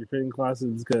State's recruiting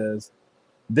classes is because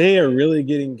they are really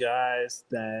getting guys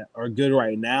that are good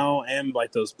right now, and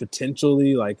those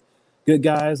potentially good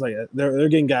guys. Like they're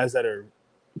getting guys that are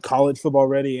college football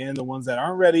ready, and the ones that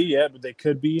aren't ready yet, but they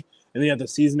could be. And they have to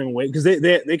season and wait because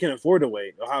they can afford to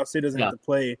wait. Ohio State doesn't have to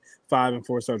play 5 and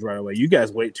 4 stars right away. You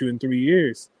guys wait 2 and 3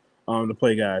 years to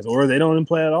play guys, or they don't even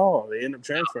play at all. They end up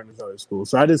transferring to other schools.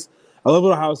 So I love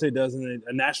what Ohio State does, and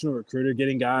a national recruiter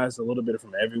getting guys a little bit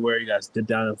from everywhere. You guys did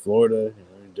down in Florida,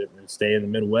 and stay in the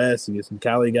Midwest and get some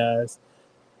Cali guys.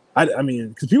 I mean,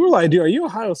 because people are like, dude, are you an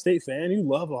Ohio State fan? You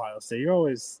love Ohio State. You're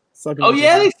always sucking. Oh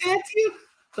yeah, they say it to you.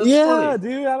 That's funny.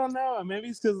 Dude, I don't know. Maybe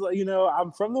it's because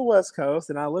I'm from the West Coast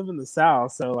and I live in the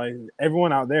South, so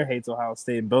everyone out there hates Ohio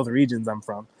State in both regions I'm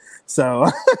from.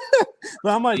 So,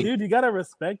 but I'm like, dude, you gotta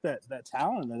respect that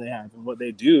talent that they have and what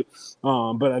they do.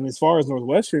 But I mean, as far as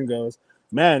Northwestern goes,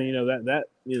 man,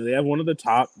 they have one of the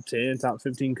top 10, top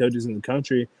 15 coaches in the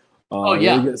country.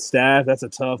 Really good staff. That's a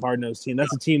tough, hard-nosed team.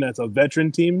 That's a team that's a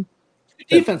veteran team.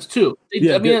 Defense too.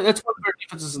 That's one of our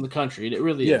defenses in the country. It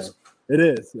really is. It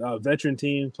is. Veteran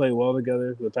team, play well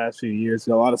together for the past few years.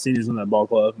 Got a lot of seniors in that ball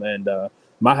club, and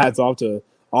my hat's off to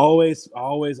always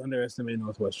underestimate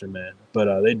Northwestern, man.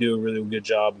 But they do a really good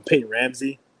job. Peyton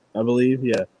Ramsey, I believe,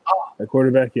 the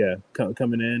quarterback,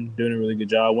 coming in, doing a really good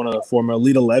job. One of the former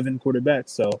Elite 11 quarterbacks,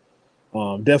 so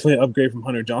definitely an upgrade from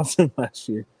Hunter Johnson last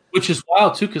year. Which is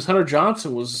wild too, because Hunter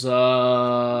Johnson was he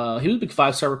was a big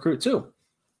 5-star recruit too.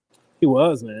 He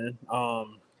was, man.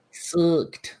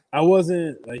 Sucked. I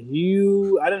wasn't I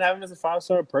didn't have him as a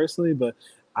 5-star personally, but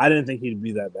I didn't think he'd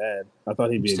be that bad. I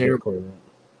thought he'd be a good quarterback.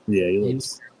 Yeah, he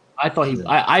was. I thought he.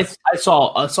 I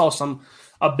saw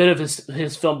a bit of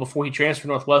his film before he transferred to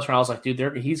Northwestern. I was like,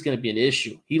 dude, he's going to be an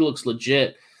issue. He looks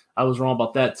legit. I was wrong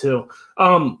about that too.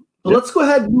 But let's go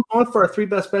ahead and move on for our 3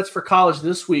 best bets for college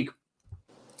this week.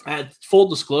 At full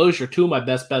disclosure, 2 of my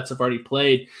best bets have already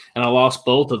played, and I lost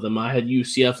both of them. I had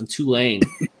UCF and Tulane.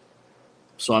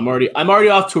 So I'm already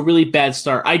off to a really bad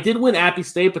start. I did win Appy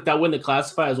State, but that wouldn't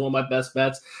classify as one of my best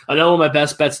bets. Another one of my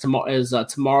best bets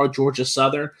tomorrow, Georgia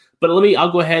Southern. But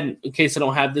I'll go ahead, in case I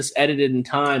don't have this edited in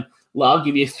time, I'll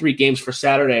give you 3 games for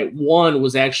Saturday. One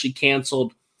was actually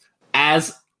canceled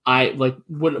as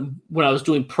when I was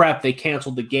doing prep, they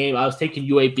canceled the game. I was taking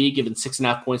UAB, giving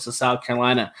 6.5 points to South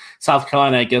Carolina. South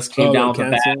Carolina, I guess, came down with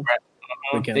a bad.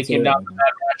 They came down with a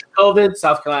bad rash of COVID.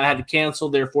 South Carolina had to cancel.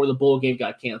 Therefore, the bowl game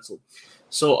got canceled.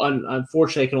 So,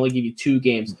 unfortunately, I can only give you 2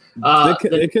 games.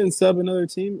 They couldn't sub another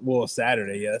team? Well,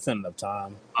 Saturday, yeah, that's not enough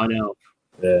time. I know.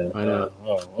 Yeah. I know.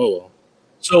 Oh, well.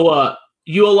 So,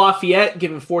 UL Lafayette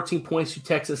giving 14 points to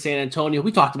Texas San Antonio.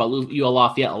 We talked about UL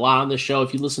Lafayette a lot on this show.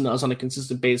 If you listen to us on a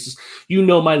consistent basis, you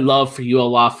know my love for UL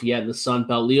Lafayette and the Sun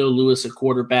Belt. Leo Lewis, a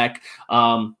quarterback.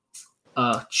 I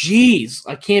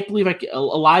can't believe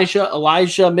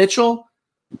Elijah Mitchell.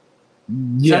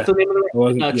 Is that the name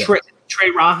of the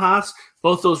Trey Rajas.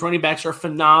 Both those running backs are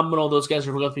phenomenal. Those guys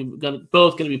are both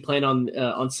going to be playing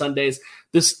on Sundays.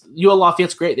 This UL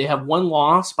Lafayette's great. They have 1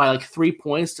 loss by 3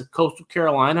 points to Coastal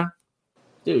Carolina.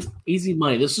 Dude, easy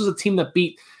money. This is a team that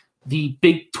beat the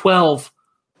Big 12.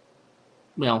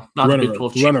 Well, not the Big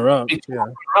 12. Runner-up.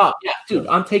 Yeah, dude,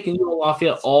 I'm taking UL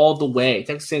Lafayette all the way.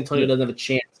 Texas San Antonio doesn't have a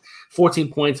chance.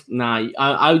 14 points, nah.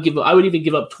 I would even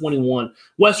give up 21.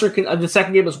 The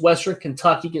second game is Western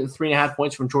Kentucky getting 3.5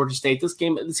 points from Georgia State. This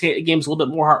game's a little bit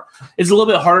more hard. It's a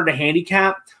little bit harder to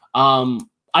handicap.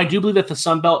 I do believe that the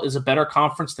Sun Belt is a better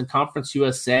conference than Conference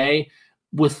USA.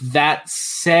 With that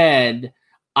said,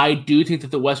 I do think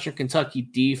that the Western Kentucky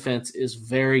defense is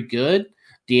very good.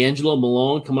 D'Angelo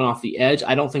Malone coming off the edge.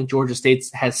 I don't think Georgia State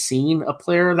has seen a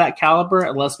player of that caliber,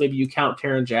 unless maybe you count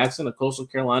Taron Jackson of Coastal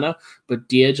Carolina. But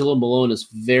D'Angelo Malone is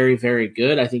very, very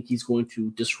good. I think he's going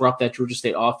to disrupt that Georgia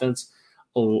State offense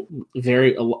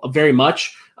very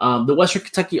much. The Western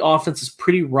Kentucky offense is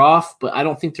pretty rough, but I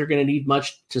don't think they're going to need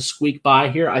much to squeak by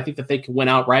here. I think that they can win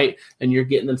outright, and you're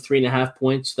getting them 3.5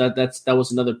 points. That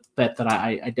was another bet that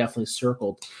I definitely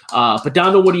circled. But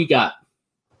Donovan, what do you got?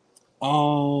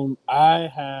 I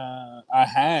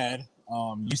had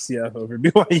UCF over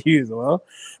BYU as well.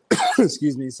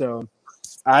 Excuse me. So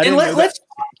I didn't know.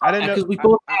 I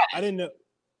didn't know.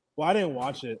 Well, I didn't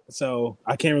watch it, so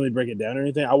I can't really break it down or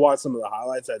anything. I watched some of the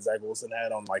highlights that Zach Wilson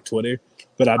had on like Twitter,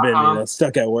 but I've been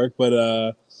stuck at work. But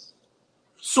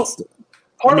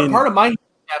part of my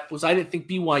was I didn't think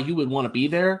BYU would want to be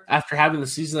there after having the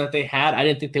season that they had. I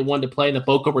didn't think they wanted to play in the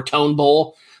Boca Raton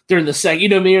Bowl during the second,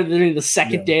 during the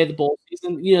second day of the bowl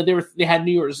season. They had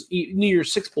New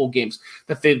Year's Six bowl games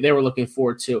that they were looking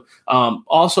forward to.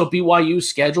 Also, BYU's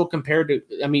schedule compared to,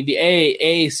 the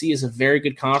AAC is a very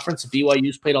good conference.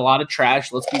 BYU's played a lot of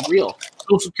trash. Let's be real.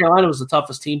 Coastal Carolina was the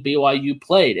toughest team BYU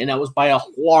played, and that was by a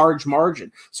large margin.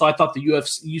 So I thought the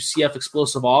UCF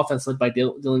explosive offense led by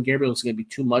Dylan Gabriel was going to be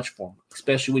too much for them,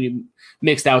 especially when you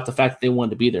mixed out the fact that they wanted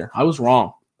to be there. I was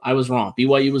wrong.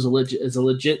 BYU was a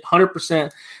legit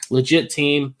 100% legit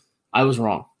team. I was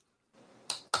wrong.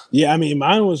 Yeah,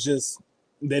 mine was just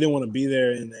they didn't want to be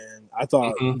there, and then I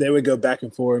thought they would go back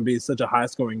and forth and be such a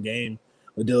high-scoring game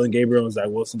with Dylan Gabriel and Zach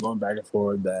Wilson going back and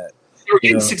forth that they were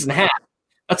getting 6.5.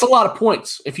 That's a lot of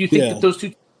points. If you think that those two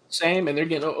are the same and they're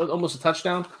getting almost a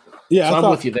touchdown, I'm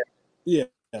with you there. Yeah,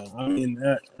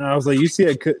 I was like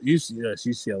UCF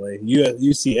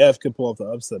could pull off the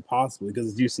upset possibly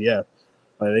because it's UCF.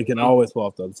 Like, they can always pull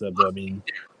off the upset, but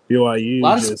BYU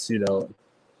just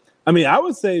I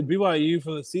would say BYU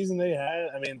for the season they had.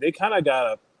 They kind of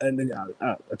got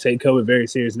take COVID very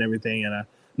serious and everything, and I'm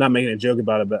not making a joke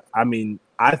about it, but I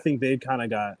think they kind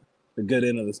of got the good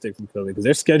end of the stick from COVID because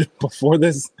their schedule before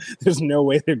this, there's no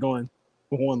way they're going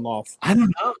one loss. I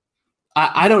don't know.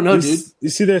 I don't know, dude. You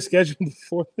see their schedule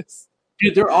before this?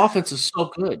 Dude, their offense is so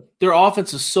good.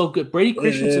 Brady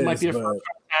Christensen might be a first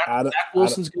round. Zach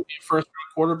Wilson's going to be a first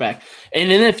round quarterback.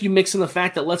 And then if you mix in the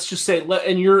fact that let's just say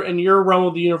in your realm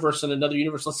of the universe and another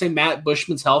universe, let's say Matt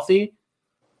Bushman's healthy.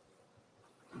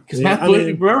 Because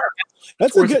remember,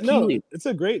 that's a good it's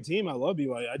a great team. I love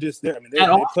BYU.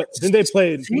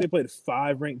 They played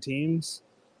 5 ranked teams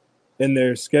in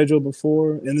their schedule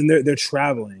before, and then they're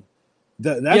traveling.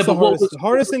 That's the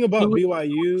hardest thing about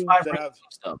BYU that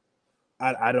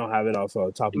I don't have it off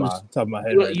the top of my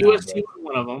head. USC was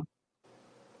one of them.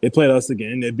 They played us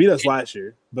again. They beat us last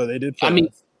year, but they did play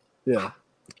us. Yeah.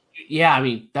 Yeah,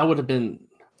 that would have been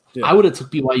I would have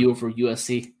took BYU over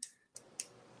USC.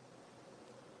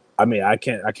 I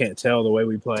can't tell the way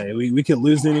we play. We can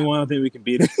lose to anyone. I don't think we can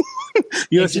beat it.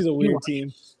 USC's a weird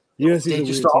team. USC's a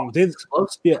weird team.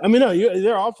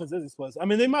 Their offense is explosive.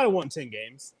 They might have won 10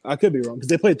 games. I could be wrong because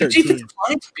they played 13. Their defensive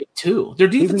line's big too. Their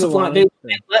defensive line, they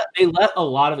let a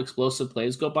lot of explosive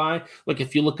plays go by. Like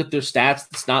if you look at their stats,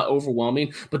 it's not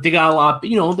overwhelming, but they got a lot.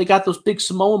 They got those big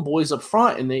Samoan boys up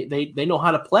front, and they know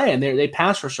how to play, and they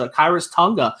pass rush. Kairos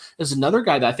Tunga is another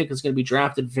guy that I think is going to be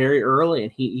drafted very early,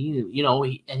 and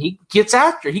he gets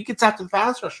after the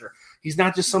pass rusher. He's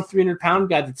not just some 300-pound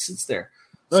guy that sits there.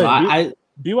 So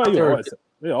BYU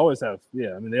they always have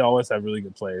really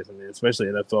good players. Especially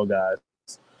NFL guys.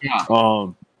 Yeah.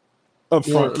 Up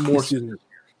front,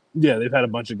 they've had a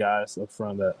bunch of guys up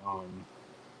front that.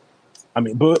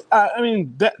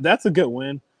 That's a good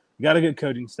win. You got a good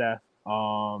coaching staff.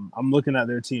 I'm looking at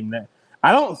their team now.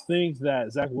 I don't think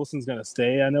that Zach Wilson's going to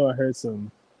stay. I know I heard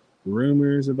some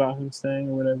rumors about him staying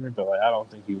or whatever, but I don't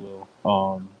think he will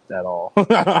at all.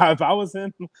 If I was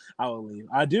him, I would leave.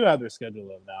 I do have their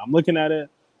schedule up now. I'm looking at it.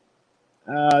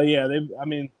 Honestly,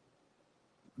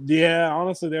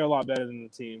 they're a lot better than the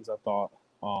teams I thought.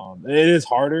 It is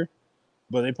harder,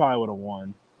 but they probably would have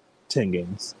won 10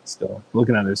 games still,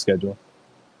 looking at their schedule.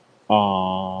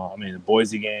 The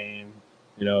Boise game,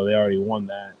 they already won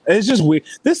that. It's just weird.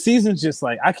 This season's just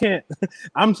I can't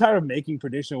 – I'm tired of making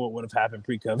prediction what would have happened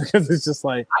pre-COVID because it's just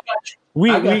we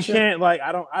can't –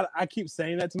 I keep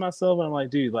saying that to myself, and I'm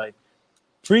like, dude,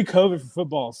 pre-COVID for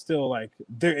football still,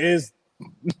 there is –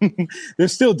 they're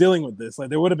still dealing with this.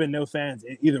 There would have been no fans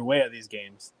either way at these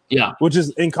games. Yeah. Which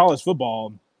is in college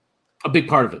football a big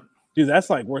part of it. Dude, that's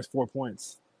worth 4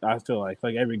 points. I feel like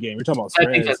every game. You're talking about spreads.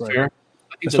 I think that's fair.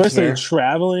 Especially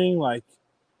traveling,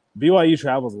 BYU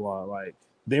travels a lot.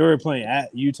 They were playing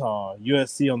at Utah,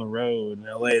 USC on the road in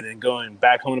LA, and then going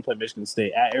back home to play Michigan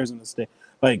State, at Arizona State.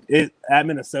 like it at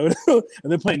Minnesota,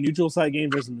 and they're playing neutral site game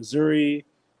versus Missouri.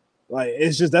 Like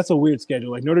it's just that's a weird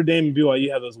schedule. Like Notre Dame and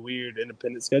BYU have those weird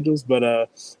independent schedules, but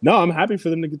no, I'm happy for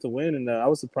them to get the win, and I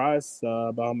was surprised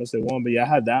about how much they won. But yeah, I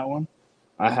had that one.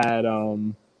 I had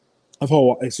have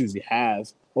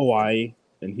Hawaii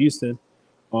and Houston.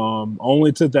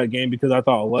 Only took that game because I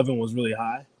thought 11 was really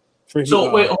high.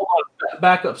 So wait, hold on,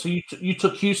 back up. So you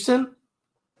took Houston?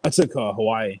 I took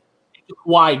Hawaii.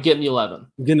 Hawaii getting the 11.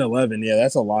 Getting 11, yeah,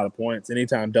 that's a lot of points.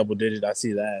 Anytime double digit, I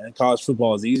see that. And college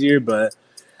football is easier, but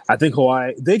I think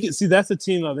Hawaii, they can see that's a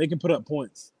team though, they can put up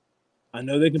points. I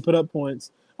know they can put up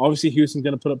points. Obviously, Houston's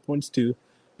going to put up points too.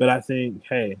 But I think,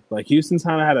 hey, like Houston's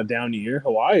kind of had a down year.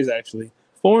 Hawaii's actually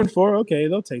 4-4. Okay,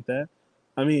 they'll take that.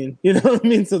 I mean, you know what I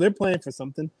mean? So they're playing for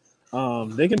something.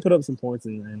 They can put up some points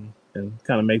and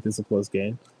kind of make this a close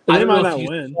game. But they might not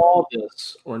win. Saw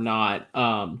this or not?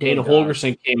 Dana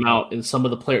Holgorsen came out and some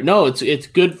of the players. No, it's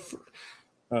good.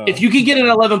 If you could get an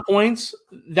 11 points,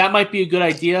 that might be a good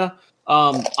idea.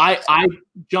 I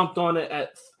jumped on it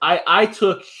I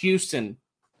took Houston,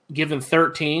 given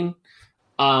 13.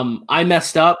 I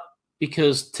messed up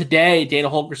because today Dana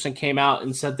Holgorsen came out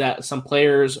and said that some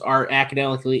players are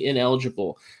academically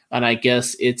ineligible, and I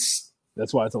guess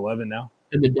that's why it's 11 now.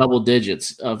 In the double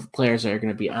digits of players that are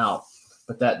going to be out.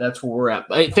 But that's where we're at.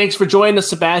 Hey, thanks for joining us,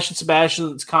 Sebastian.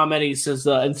 Sebastian's comment, he says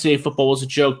NCAA football was a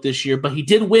joke this year, but he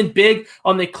did win big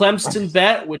on the Clemson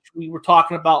bet, which we were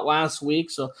talking about last week.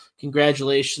 So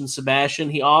congratulations, Sebastian.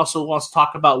 He also wants to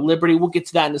talk about Liberty. We'll get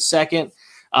to that in a second.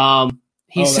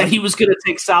 He said he was going to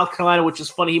take South Carolina, which is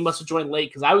funny. He must have joined late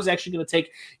because I was actually going to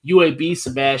take UAB,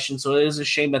 Sebastian. So it is a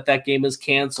shame that game is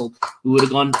canceled. We would have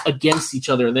gone against each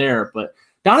other there. But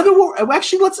Donovan,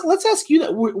 actually, let's ask you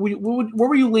that. Where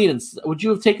were you leaning? Would you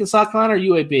have taken South Carolina or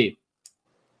UAB?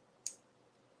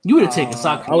 You would have taken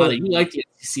South Carolina. You like the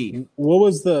SEC. What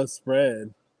was the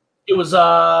spread? It was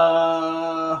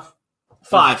 5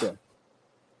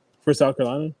 for South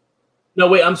Carolina. No,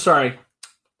 wait. I'm sorry.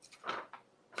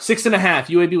 6.5.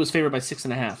 UAB was favored by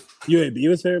 6.5. UAB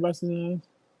was favored by 6.5.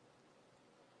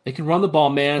 They can run the ball,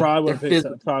 man. Probably would have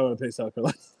picked South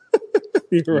Carolina.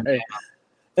 You're right.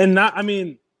 And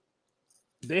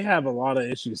they have a lot of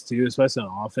issues too, especially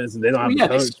on offense, and they don't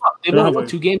have a coach. They've only won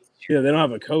 2 games. Yeah, they don't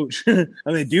have a coach. I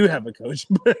mean, they do have a coach,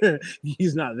 but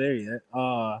he's not there yet.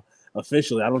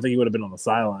 Officially, I don't think he would have been on the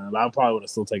sideline. But I probably would have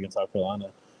still taken South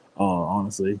Carolina,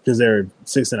 honestly, because they're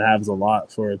 6.5 is a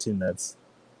lot for a team that's,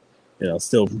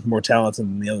 still more talented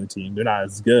than the other team. They're not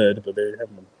as good, but they have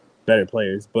better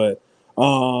players. But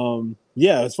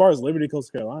as far as Liberty,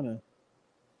 Coastal Carolina,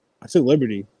 I took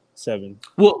Liberty 7.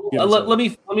 Well, let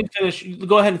me finish.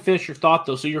 Go ahead and finish your thought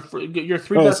though. So your 3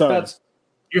 best bets.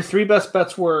 Your 3 best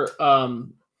bets were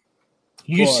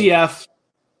UCF,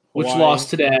 which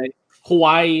lost today,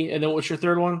 Hawaii, and then what's your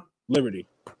third one? Liberty.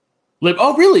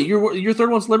 Oh, really? Your third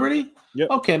one's Liberty?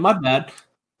 Yep. Okay, my bad.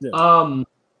 Yeah.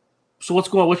 So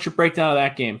what's your breakdown of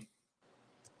that game?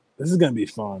 This is gonna be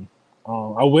fun.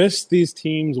 I wish these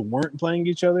teams weren't playing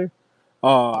each other.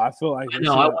 I feel like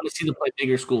I want to see them play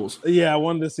bigger schools. Yeah, I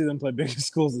wanted to see them play bigger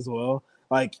schools as well.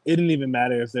 Like it didn't even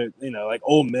matter if they're like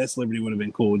Ole Miss Liberty would have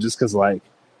been cool just because like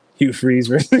Hugh Freeze,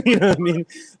 you know what I mean?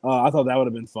 I thought that would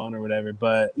have been fun or whatever.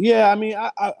 But yeah, I mean,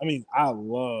 I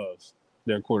love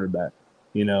their quarterback.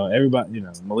 Everybody,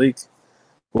 Malik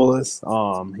Willis.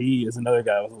 He is another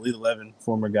guy with Elite 11,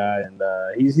 former guy, and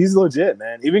he's legit,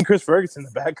 man. Even Chris Ferguson,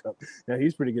 the backup,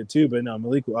 he's pretty good too. But no,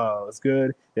 Malik is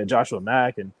good. Yeah, Joshua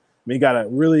Mack, and he got a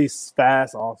really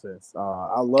fast offense.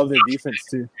 I love their defense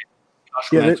too.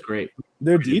 That's great.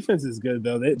 Their defense is good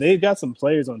though. They've got some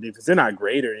players on defense. They're not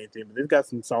great or anything, but they've got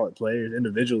some solid players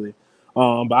individually.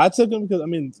 But I took them because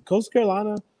Coastal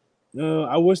Carolina.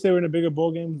 I wish they were in a bigger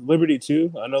bowl game. Liberty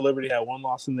too. I know Liberty had 1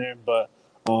 loss in there, but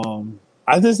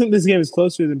I just think this game is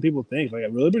closer than people think. Like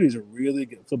Liberty's a really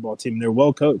good football team. They're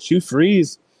well coached. Hugh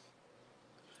Freeze,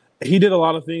 he did a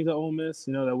lot of things at Ole Miss,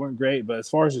 that weren't great. But as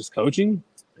far as just coaching,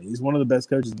 he's one of the best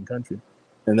coaches in the country,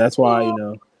 and that's why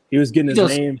he was getting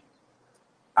his name.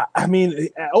 I mean,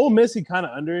 at Ole Miss he kind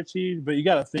of underachieved, but you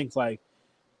got to think like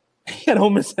he had Ole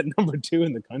Miss at number 2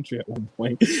 in the country at one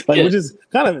point, which is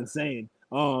kind of insane.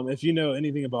 If you know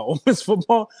anything about Ole Miss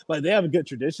football, like they have a good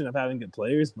tradition of having good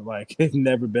players, but like they've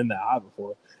never been that high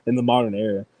before in the modern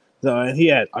era. So, and he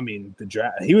had, the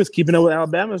draft. He was keeping up with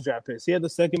Alabama's draft picks. He had the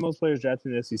second most players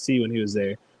drafted in the SEC when he was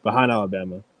there, behind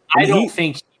Alabama. I don't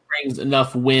think he brings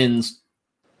enough wins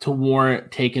to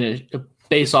warrant taking a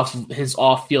based off of his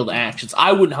off-field actions.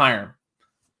 I wouldn't hire him.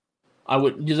 I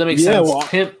would. Does that make sense? Well,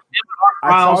 him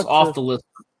Miles off the list.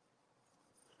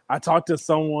 I talked to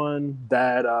someone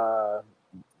that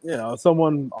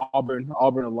someone Auburn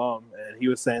alum, and he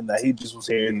was saying that he just was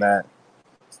hearing that,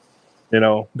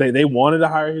 they wanted to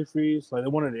hire Hugh Freeze, like they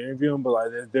wanted to interview him, but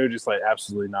like they're just like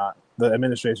absolutely not. The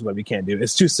administration like we can't do it.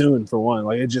 It's too soon for one.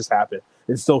 Like it just happened.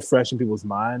 It's still fresh in people's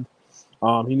mind.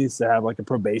 He needs to have like a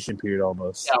probation period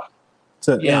almost.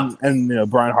 Yeah. And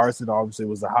Brian Harsin obviously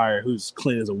was the hire, who's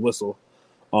clean as a whistle.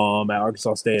 At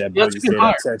Arkansas State, at Boise State,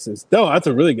 at Texas. No, that's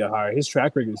a really good hire. His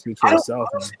track record speaks for itself.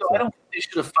 I don't think they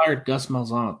should have fired Gus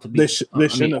Malzahn. They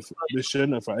shouldn't have. They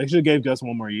shouldn't have. They should have gave Gus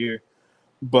one more year.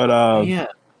 But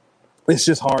it's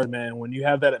just hard, man. When you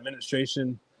have that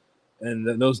administration and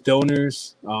those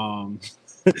donors, Auburn's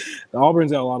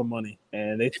got a lot of money,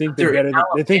 and they think they're better.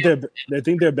 They think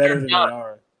they're better than they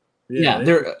are.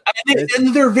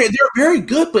 They're very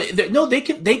good, but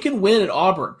they can win at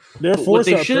Auburn. They're a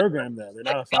 4-star program there. They're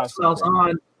not a 5-star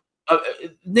program.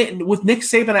 With Nick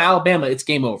Saban at Alabama, it's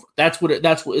game over. That's what it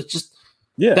is.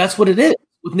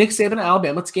 With Nick Saban at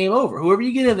Alabama, it's game over. Whoever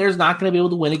you get in there is not going to be able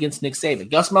to win against Nick Saban.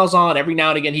 Gus Malzahn, every now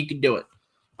and again, he can do it.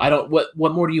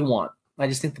 What more do you want? I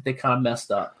just think that they kind of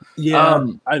messed up. Yeah,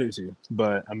 I do too.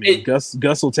 But I mean,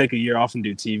 Gus will take a year off and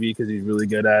do TV because he's really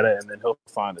good at it, and then he'll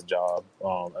find a job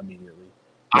immediately.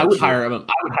 I would hire him. I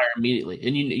would hire him immediately.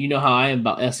 And you know how I am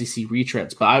about SEC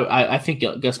retreads, but I think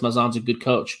Gus Malzahn's a good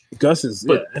coach. Gus has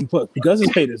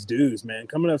paid his dues, man.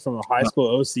 Coming up from a high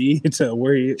school OC to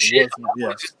where he was. Yeah,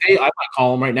 I might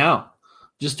call him right now.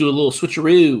 Just do a little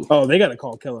switcheroo. Oh, they got to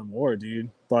call Kellen Moore, dude.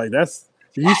 Like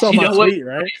you saw my tweet,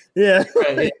 right? Yeah.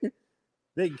 Right.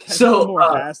 Kellen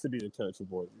Moore has to be the coach of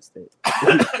Boise State.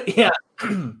 Yeah.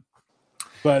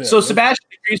 But Sebastian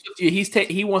agrees with you.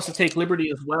 He wants to take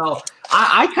Liberty as well.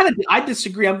 I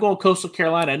disagree. I'm going Coastal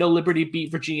Carolina. I know Liberty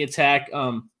beat Virginia Tech.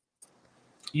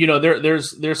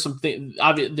 There's something.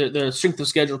 Obviously, the strength of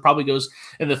schedule probably goes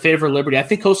in the favor of Liberty. I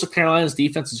think Coastal Carolina's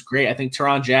defense is great. I think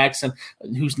Teron Jackson,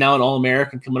 who's now an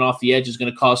All-American coming off the edge, is going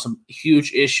to cause some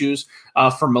huge issues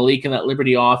for Malik in that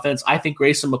Liberty offense. I think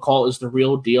Grayson McCall is the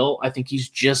real deal. I think he's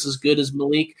just as good as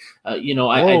Malik. I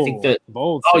think that.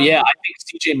 Bold. Oh yeah, I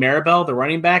think CJ Maribel, the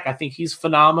running back, I think he's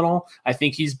phenomenal. I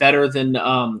think he's better than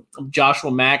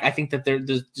Joshua Mack. I think that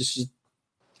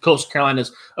Coastal Carolina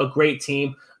is a great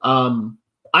team.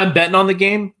 I'm betting on the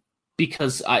game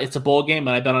because it's a bowl game,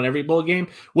 and I bet on every bowl game.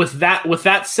 With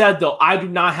that said, though, I do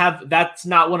not have. That's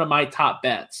not one of my top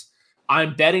bets.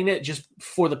 I'm betting it just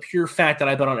for the pure fact that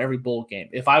I bet on every bowl game.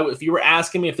 If you were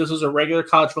asking me if this was a regular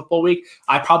college football week,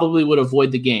 I probably would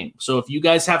avoid the game. So if you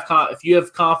guys have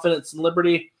confidence in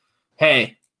Liberty,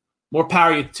 hey, more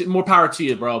power to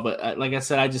you, bro. But like I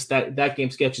said, that game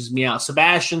sketches me out.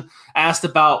 Sebastian asked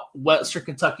about Western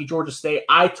Kentucky, Georgia State.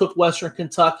 I took Western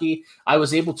Kentucky. I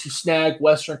was able to snag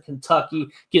Western Kentucky,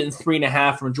 getting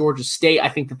 3.5 from Georgia State. I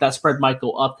think that spread might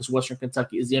go up because Western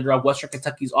Kentucky is the underdog. Western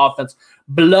Kentucky's offense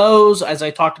blows, as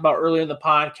I talked about earlier in the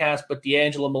podcast, but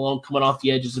D'Angelo Malone coming off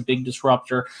the edge is a big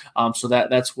disruptor. So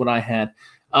that's what I had.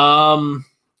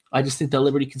 I just think that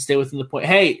Liberty can stay within the point.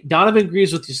 Hey, Donovan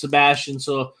agrees with you, Sebastian.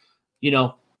 So,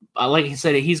 like I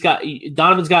said,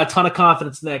 Donovan's got a ton of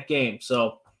confidence in that game,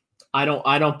 so I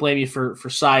don't blame you for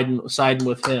siding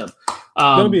with him.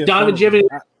 Donovan, do you have any?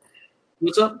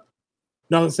 What's up?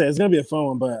 No, I was gonna say it's gonna be a fun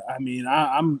one, but I mean,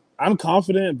 I'm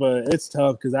confident, but it's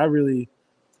tough because I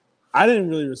didn't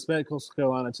really respect Coastal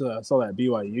Carolina until I saw that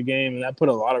BYU game, and that put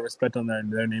a lot of respect on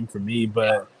their name for me.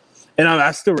 But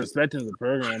I still respect them as a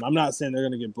program. I'm not saying they're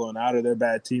gonna get blown out of their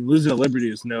bad team. Losing to Liberty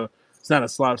is it's not a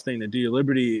slouch thing to do.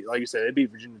 Liberty, like you said, they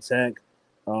beat Virginia Tech.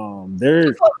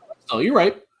 You're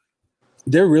right.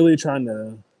 They're really trying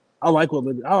to. I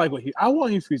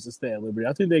want Hugh Freeze to stay at Liberty.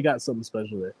 I think they got something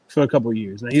special there for a couple of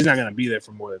years. Now he's not going to be there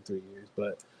for more than 3 years,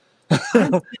 but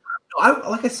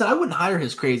like I said, I wouldn't hire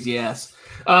his crazy ass.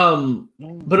 But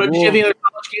did you have any other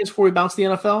college games before we bounce the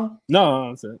NFL? No,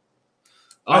 that's it.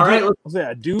 All right.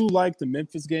 I do like the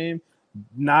Memphis game.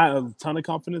 Not a ton of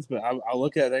confidence, but I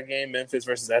look at that game, Memphis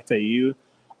versus FAU.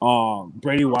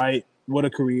 Brady White, what a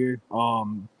career.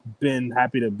 Been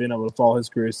happy to have been able to follow his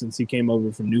career since he came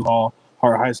over from Newhall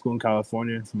High School in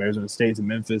California, from Arizona State to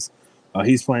Memphis.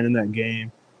 He's playing in that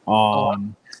game.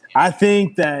 I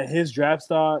think that his draft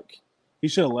stock, he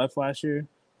should have left last year.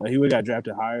 He would have got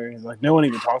drafted higher. Like, no one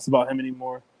even talks about him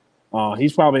anymore.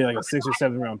 He's probably like a 6th or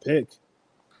 7th round pick.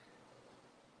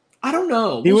 I don't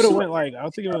know. He would have went I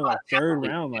was thinking 3rd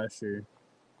round last year.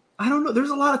 I don't know. There's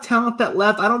a lot of talent that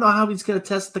left. I don't know how he's going to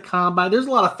test the combine. There's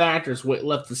a lot of factors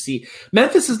left to see.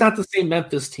 Memphis is not the same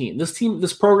Memphis team.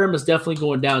 This program is definitely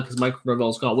going down because Mike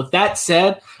Norvell's gone. With that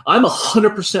said, I'm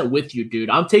 100% with you, dude.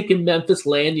 I'm taking Memphis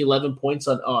laying the 11 points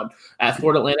on at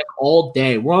Florida Atlantic all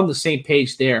day. We're on the same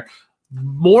page there.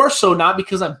 more so not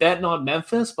because I'm betting on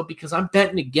Memphis, but because I'm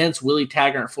betting against Willie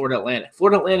Taggart and Florida Atlantic.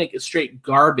 Florida Atlantic is straight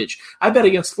garbage. I bet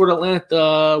against Florida Atlantic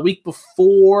the week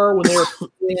before when they were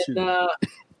playing, oh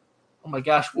my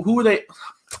gosh, who were they?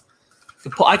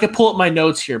 I could pull up my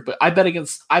notes here, but I bet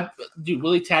against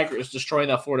Willie Taggart is destroying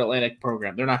that Florida Atlantic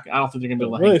program. They're not. I don't think they're going to be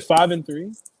able to. Really,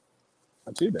 5-3.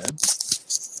 Not too bad.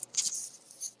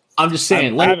 I'm just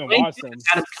saying. I haven't watched them.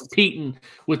 Had him competing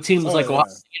with teams like Ohio,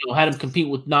 had him compete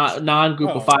with non-group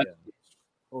of five. Yeah.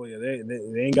 Oh yeah,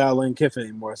 they ain't got Lane Kiffin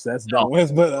anymore, so that's done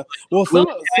with. But some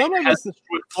of it's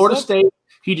Florida State.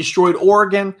 He destroyed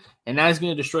Oregon, and now he's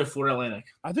going to destroy Florida Atlantic.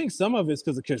 I think some of it's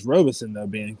because of Chris Robeson though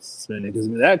being suspended. Because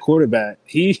that quarterback,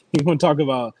 you want to talk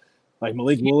about like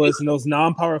Malik Willis and those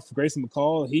non-power Grayson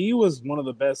McCall. He was one of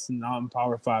the best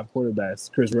non-power 5 quarterbacks,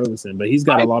 Chris Robeson, but he's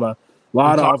got a lot of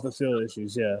off the field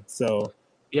issues. Yeah, so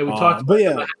we talked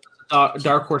about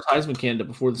dark horse Heisman candidate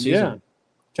before the season. Yeah,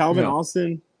 Calvin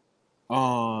Austin,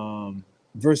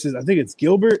 versus I think it's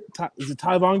Gilbert. Is it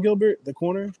Tyvon Gilbert, the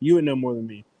corner? You would know more than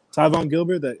me. Tyvon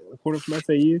Gilbert, the corner from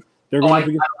FAU. I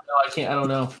don't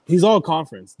know. He's all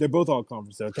conference. They're both all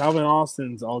conference. So Calvin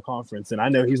Austin's all conference, and I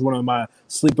know he's one of my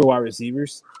sleeper wide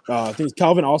receivers. I think it's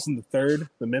Calvin Austin the third,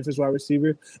 the Memphis wide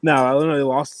receiver. Now I know they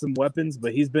lost some weapons,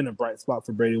 but he's been a bright spot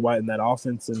for Brady White in that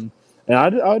offense, and I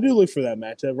do look for that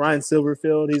matchup. Ryan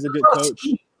Silverfield, he's a good coach.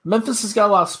 Memphis has got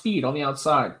a lot of speed on the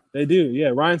outside. They do,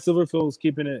 yeah. Ryan Silverfield's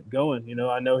keeping it going.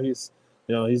 I know he's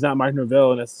not Mike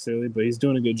Norvell necessarily, but he's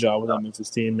doing a good job with that Memphis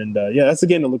team, and that's a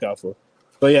game to look out for.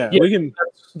 But we can.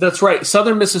 That's right.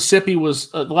 Southern Mississippi was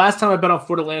the last time I bet on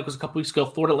Florida Atlantic was a couple weeks ago.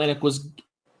 Florida Atlantic was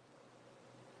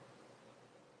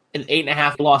an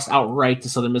 8.5 loss outright to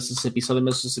Southern Mississippi. Southern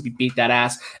Mississippi beat that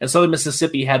ass, and Southern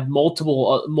Mississippi had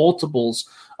multiples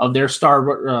of their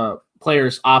star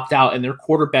players opt out, and their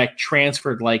quarterback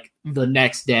transferred like the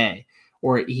next day,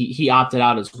 or he opted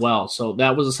out as well. So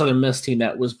that was a Southern Miss team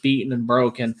that was beaten and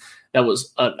broken. That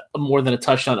was a more than a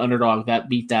touchdown underdog that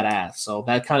beat that ass. So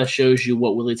that kind of shows you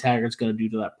what Willie Taggart's going to do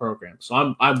to that program.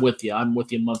 So I'm with you. I'm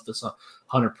with you, Memphis,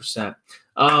 100%.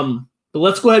 But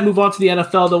let's go ahead and move on to the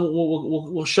NFL.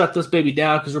 Then we'll shut this baby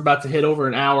down because we're about to hit over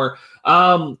an hour.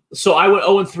 So I went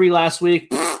 0-3 last week.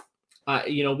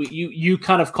 You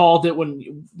kind of called it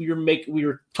when we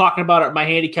were talking about my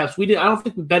handicaps. I don't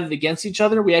think we betted against each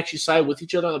other. We actually sided with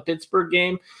each other on the Pittsburgh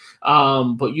game.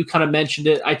 But you kind of mentioned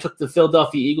it. I took the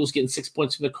Philadelphia Eagles getting 6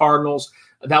 points from the Cardinals.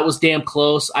 That was damn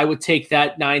close. I would take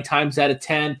that 9 times out of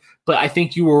 10. But I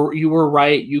think you were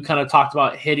right. You kind of talked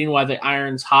about hitting while the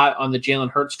iron's hot on the Jalen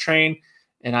Hurts train,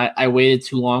 and I waited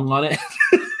too long on it.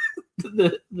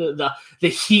 the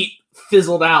heat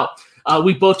fizzled out.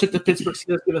 We both took the Pittsburgh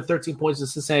Steelers, given 13 points to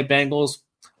the Cincinnati Bengals.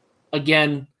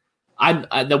 Again,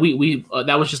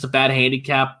 that was just a bad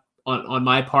handicap on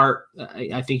my part.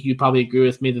 I think you'd probably agree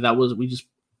with me that was the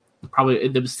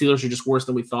Steelers are just worse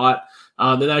than we thought.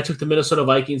 Then I took the Minnesota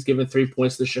Vikings, given 3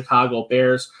 points to the Chicago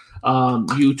Bears.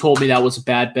 You told me that was a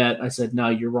bad bet. I said, no,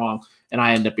 you're wrong, and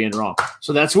I ended up being wrong.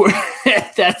 So that's where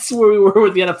we were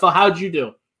with the NFL. How'd you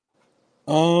do?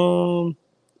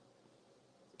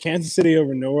 Kansas City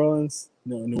over New Orleans.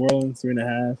 No, New Orleans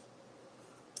 3.5.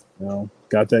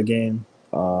 Got that game.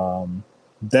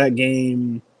 That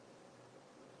game,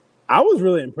 I was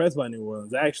really impressed by New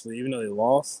Orleans, actually, even though they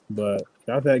lost. But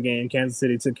got that game. Kansas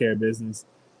City took care of business.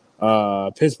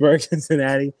 Pittsburgh,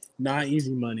 Cincinnati, not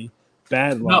easy money.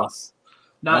 Bad loss.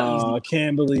 Not easy. I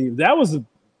can't believe that was the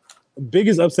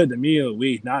biggest upset to me of the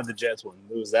week. Not the Jets one.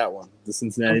 It was that one. The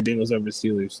Cincinnati Bengals over the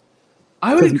Steelers.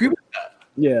 I would agree with that.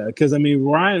 Yeah, because,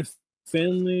 Ryan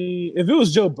Finley, if it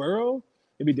was Joe Burrow,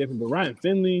 it'd be different. But Ryan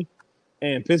Finley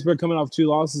and Pittsburgh coming off 2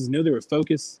 losses, knew they were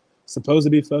supposed to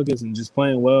be focused and just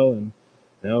playing well. And,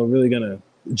 really going to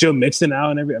 – Joe Mixon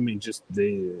out and they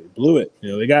blew it.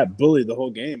 They got bullied the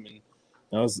whole game. And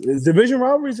division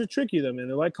rivalries are tricky, though, man.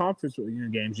 They're like conference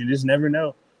games. You just never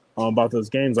know about those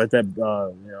games like that.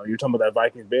 You're talking about that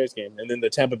Vikings-Bears game. And then the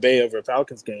Tampa Bay over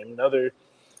Falcons game, another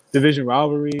division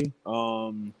rivalry.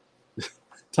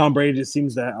 Tom Brady just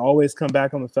seems to always come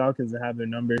back on the Falcons and have their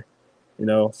number,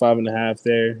 5.5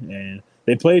 there. And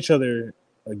they play each other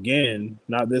again,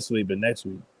 not this week, but next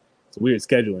week. It's a weird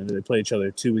scheduling. They play each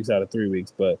other 2 weeks out of 3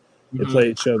 weeks, but they play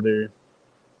each other.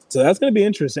 So that's going to be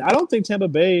interesting. I think Tampa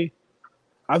Bay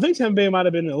might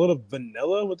have been a little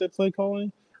vanilla with their play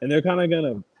calling, and they're kind of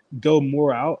going to go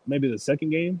more out. Maybe the second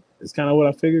game is kind of what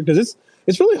I figured, because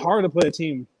it's really hard to play a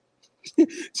team 2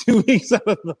 weeks out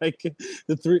of the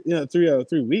 3 out of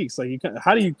 3 weeks.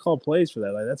 How do you call plays for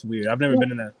that? That's weird. I've never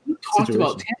been in that situation.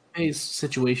 About Tampa Bay's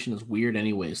situation is weird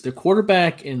anyways. Their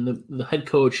quarterback and the head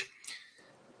coach,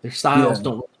 their styles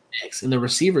don't mix, and the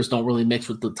receivers don't really mix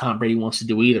with what Tom Brady wants to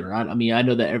do either. I mean, I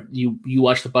know that you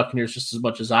watch the Buccaneers just as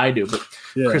much as I do, but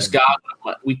Chris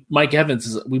Godwin, Mike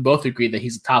Evans, we both agree that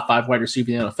he's a top 5 wide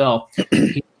receiver in the NFL.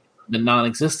 He's been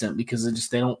non-existent because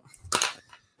the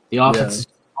offense is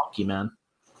funky, man.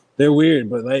 They're weird,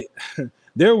 but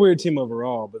they're a weird team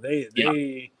overall. But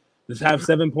they just have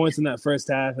 7 points in that first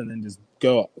half and then just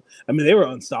go. I mean, they were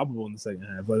unstoppable in the second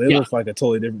half. But they looked like a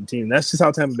totally different team. That's just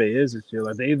how Tampa Bay is this year.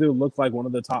 Like, they either look like one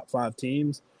of the top 5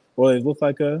 teams or they look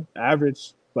like a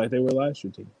average, like they were last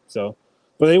year team. So,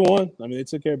 but they won. I mean, they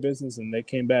took care of business and they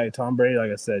came back. Tom Brady,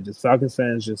 like I said, just Falcons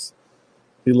fans, just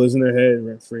he lives in their head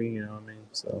rent free. You know what I mean?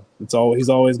 So he's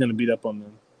always going to beat up on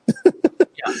them.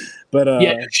 But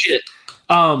shit.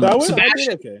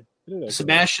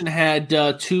 Sebastian had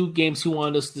 2 games he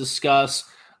wanted us to discuss.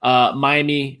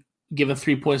 Miami giving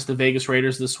 3 points to the Vegas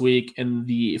Raiders this week, and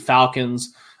the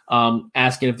Falcons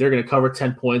asking if they're going to cover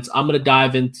 10 points. I'm going to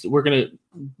dive into. We're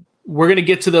going to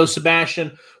get to those,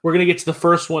 Sebastian. We're going to get to the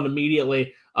first one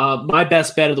immediately. My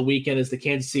best bet of the weekend is the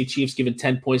Kansas City Chiefs giving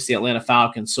 10 points to the Atlanta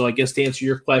Falcons. So I guess to answer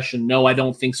your question, no, I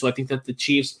don't think so. I think that the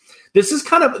Chiefs. This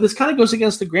kind of goes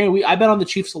against the grain. I bet on the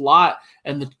Chiefs a lot,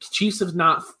 and the Chiefs have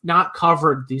not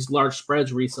covered these large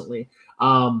spreads recently.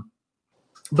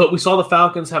 But we saw the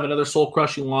Falcons have another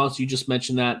soul-crushing loss. You just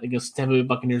mentioned that against the Tampa Bay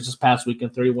Buccaneers this past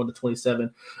weekend, 31-27.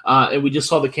 And we just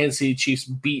saw the Kansas City Chiefs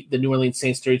beat the New Orleans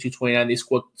Saints 32-29. They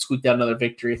squeaked out another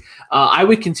victory. I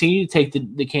would continue to take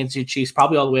the Kansas City Chiefs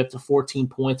probably all the way up to 14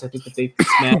 points. I think that they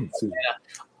smash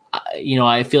Atlanta.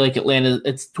 I feel like Atlanta.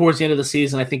 It's towards the end of the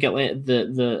season. I think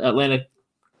the Atlanta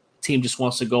team just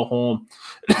wants to go home.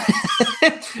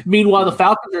 Meanwhile, the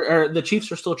Falcons or the Chiefs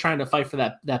are still trying to fight for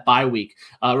that bye week.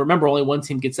 Remember, only one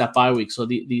team gets that bye week, so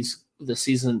the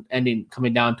season ending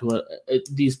coming down to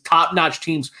these top-notch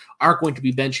teams aren't going to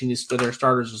be benching their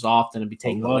starters as often and be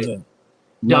taking away.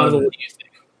 Donovan, what do you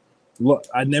think? Look,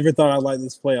 I never thought I'd like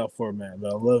this playoff format,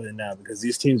 but I love it now because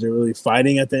these teams are really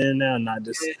fighting at the end now, not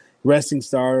just resting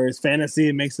starters. Fantasy,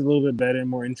 it makes it a little bit better and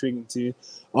more intriguing too.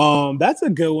 That's a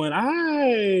good one.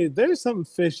 There's something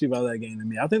fishy about that game to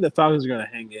me. I think the Falcons are going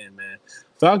to hang in, man.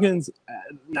 Falcons,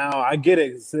 now I get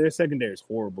it. Their secondary is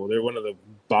horrible. They're one of the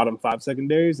bottom 5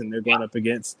 secondaries, and they're going up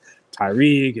against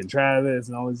Tyreek and Travis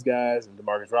and all these guys and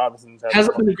Demarcus Robinson.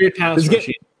 Hasn't been a great pass rush.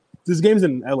 This game's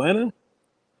in Atlanta?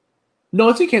 No,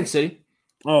 it's in Kansas City.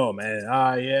 Oh, man.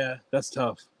 Yeah, that's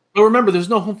tough. But remember, there's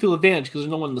no home field advantage because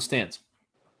there's no one in the stands.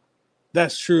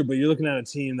 That's true, but you're looking at a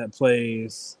team that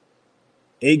plays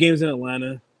 8 games in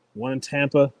Atlanta, 1 in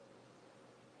Tampa,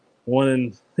 1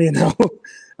 in,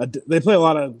 they play a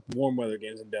lot of warm weather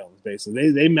games in Dallas,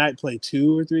 basically. They might play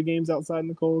 2 or 3 games outside in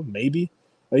the cold, maybe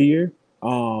a year.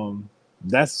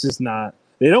 That's just not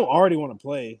 – they don't already want to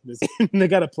play. They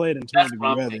got to play it in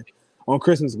 20-degree weather. On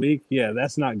Christmas week,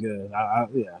 that's not good.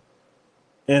 Yeah.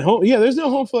 And there's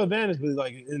no home field advantage, but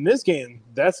like in this game,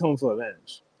 that's home field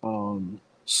advantage.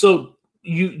 So do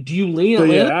you lean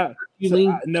Atlanta?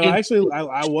 I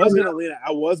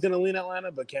was gonna lean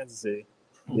Atlanta, but Kansas City.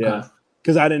 Okay. Yeah,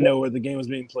 because I didn't know where the game was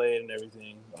being played and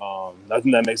everything. I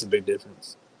think that makes a big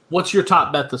difference. What's your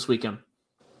top bet this weekend?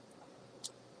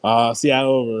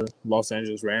 Seattle over Los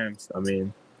Angeles Rams. I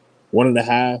mean,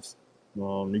 1.5.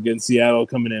 You're getting Seattle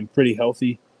coming in pretty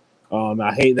healthy.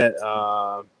 I hate that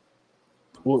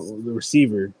the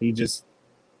receiver. He's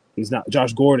not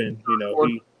Josh Gordon.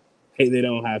 Hate they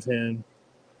don't have him.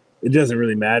 It doesn't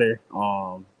really matter,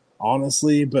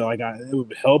 honestly. But it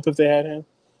would help if they had him.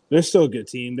 They're still a good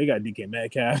team. They got DK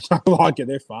Metcalf, Lockett.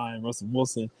 They're fine. Russell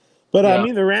Wilson. But I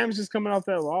mean, the Rams just coming off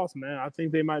that loss, man. I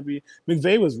think they might be.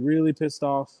 McVay was really pissed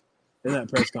off in that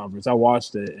press conference. I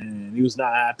watched it, and he was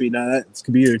not happy. Now that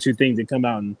could be either two things: they come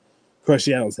out and crush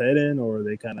Seattle's head in, or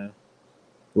they kind of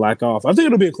lack off. I think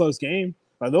it'll be a close game.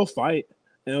 They'll fight,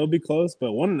 and it'll be close.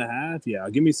 But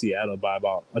 1.5, give me Seattle by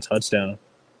about a touchdown.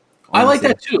 Honestly. I like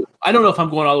that too. I don't know if I'm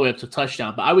going all the way up to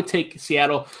touchdoall, but I would take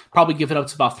Seattle, probably give it up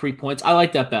to about 3 points. I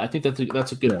like that bet. I think that's a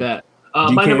good bet.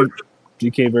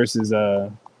 GK versus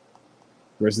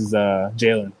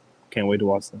Jalen. Can't wait to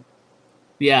watch that.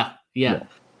 Yeah.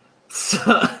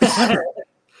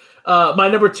 My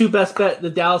number 2 best bet: the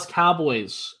Dallas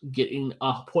Cowboys getting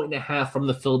 1.5 from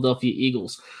the Philadelphia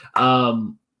Eagles.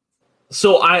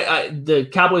 So the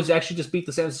Cowboys actually just beat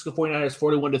the San Francisco 49ers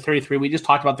 41-33. We just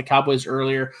talked about the Cowboys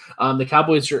earlier. The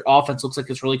Cowboys' offense looks like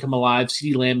it's really come alive.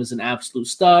 CeeDee Lamb is an absolute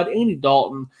stud. Andy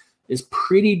Dalton is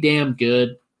pretty damn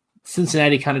good.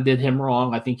 Cincinnati kind of did him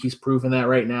wrong. I think he's proven that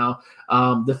right now.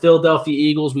 The Philadelphia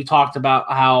Eagles, we talked about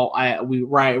how we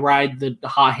ride the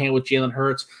hot hand with Jalen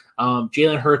Hurts.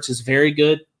 Jalen Hurts is very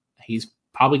good. He's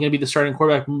probably going to be the starting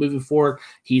quarterback moving forward.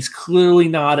 He's clearly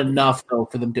not enough, though,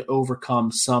 for them to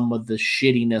overcome some of the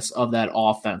shittiness of that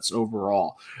offense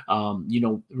overall.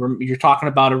 You're talking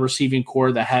about a receiving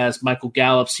core that has Michael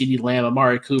Gallup, CeeDee Lamb,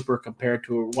 Amari Cooper, compared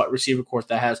to what receiver core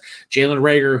that has Jalen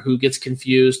Reagor, who gets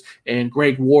confused, and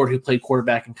Greg Ward, who played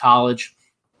quarterback in college.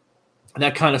 And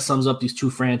that kind of sums up these two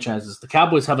franchises. The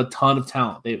Cowboys have a ton of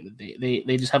talent.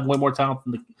 They just have way more talent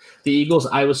than the Eagles.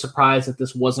 I was surprised that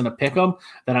this wasn't a pick 'em,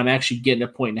 that I'm actually getting a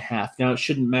 1.5. Now, it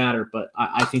shouldn't matter, but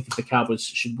I think that the Cowboys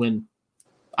should win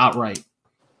outright.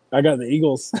 I got the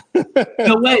Eagles.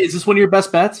 No way. Is this one of your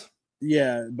best bets?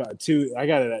 Yeah, about 2. I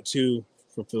got it at 2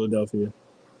 for Philadelphia.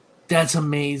 That's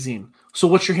amazing. So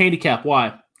what's your handicap?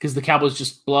 Why? Because the Cowboys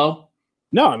just blow?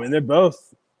 No, I mean, they're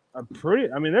both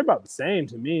they're about the same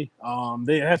to me.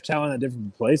 They have talent at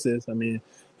different places. I mean,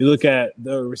 you look at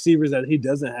the receivers that he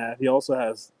doesn't have. He also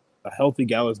has a healthy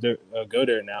Dallas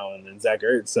Goedert now and then Zach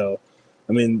Ertz. So,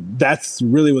 I mean, that's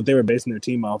really what they were basing their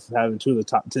team off, having 2 of the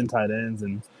top 10 tight ends,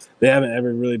 and they haven't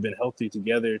ever really been healthy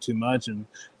together too much. And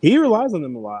he relies on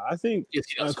them a lot. I think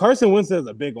Carson Wentz has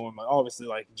a big arm. Obviously,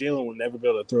 Jalen will never be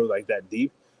able to throw that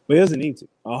deep, but he doesn't need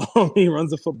to. He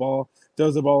runs the football,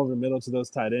 throws the ball over the middle to those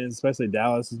tight ends, especially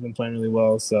Dallas has been playing really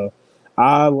well. So,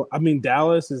 I mean,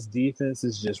 Dallas's defense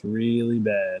is just really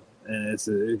bad, and it's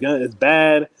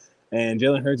bad. And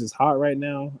Jalen Hurts is hot right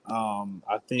now.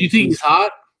 I think. You think he's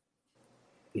hot?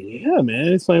 Yeah,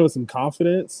 man, he's playing with some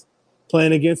confidence.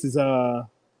 Playing against his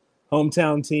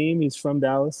hometown team. He's from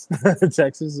Dallas,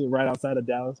 Texas, right outside of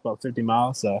Dallas, about 50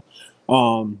 miles. So,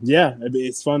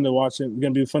 it's fun to watch him. It's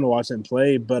going to be fun to watch him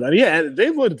play. But,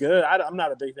 they've looked good. I'm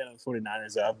not a big fan of the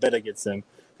 49ers. I've bet against them,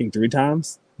 I think, 3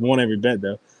 times. Won every bet,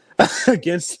 though,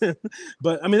 against them.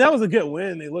 But, I mean, that was a good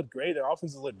win. They looked great. Their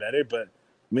offenses looked better. But,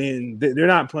 I mean, they're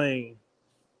not playing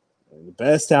the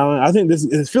best talent. I think this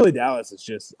is Philly Dallas. It's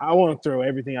just, I want to throw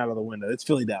everything out of the window. It's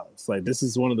Philly Dallas. This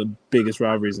is one of the biggest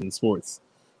rivalries in sports.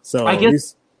 So I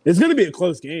guess it's going to be a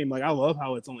close game. I love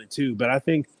how it's only 2, but I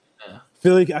think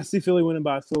I see Philly winning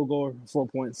by a field goal or 4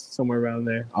 points, somewhere around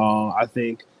there. I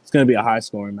think it's going to be a high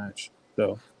scoring match.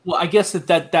 So, well, I guess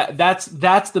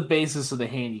that's the basis of the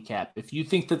handicap. If you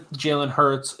think that Jalen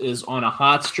Hurts is on a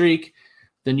hot streak,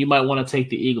 then you might want to take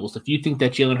the Eagles. If you think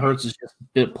that Jalen Hurts is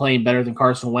just playing better than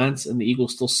Carson Wentz and the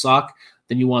Eagles still suck,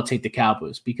 then you want to take the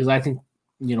Cowboys, because I think,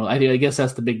 I guess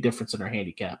that's the big difference in our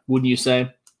handicap. Wouldn't you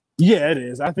say? Yeah, it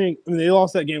is. I think they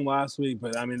lost that game last week,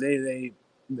 but I mean,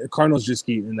 the Cardinals just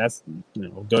keep, and that's,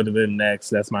 go to them next.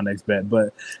 That's my next bet.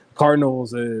 But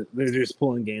Cardinals, they're just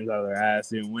pulling games out of their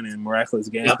ass and winning miraculous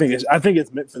games. Yep. I think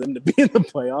it's meant for them to be in the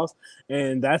playoffs,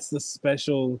 and that's the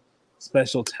special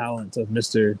talent of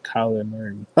Mr. Kyler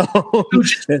Murray.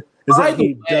 Is that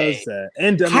he does that.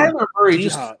 And Kyler Murray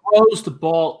just throws the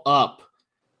ball up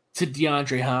to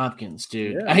DeAndre Hopkins,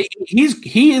 dude. Yeah.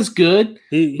 He is good.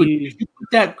 Will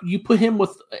you put him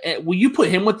with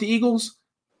the Eagles?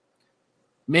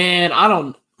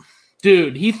 Man,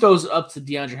 dude, he throws up to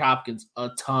DeAndre Hopkins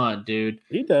a ton, dude.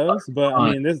 He does, but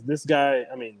I mean, this guy,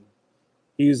 I mean,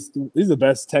 he's the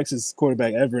best Texas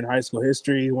quarterback ever in high school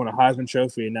history. He won a Heisman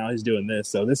Trophy, and now he's doing this.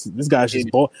 So this guy's just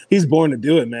he's born to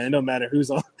do it, man. No matter who's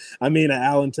on. I mean, at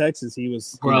Allen, Texas, he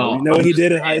was. What he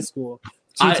did in high school.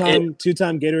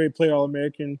 Two-time Gatorade Player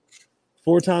All-American,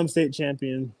 4-time state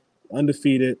champion,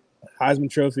 undefeated,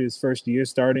 Heisman Trophy his first year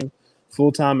starting,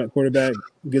 full-time at quarterback,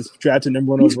 gets drafted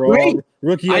number 1 overall, great.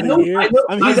 Rookie of the year.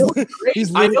 He's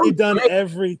literally done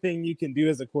everything you can do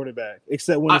as a quarterback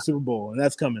except win a Super Bowl, and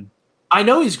that's coming. I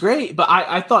know he's great, but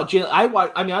I thought I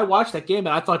watched that game,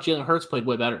 and I thought Jalen Hurts played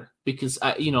way better because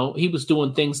he was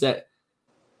doing things that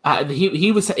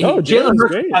Jalen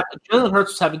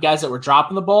Hurts was having guys that were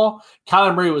dropping the ball.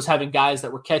 Kyler Murray was having guys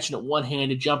that were catching it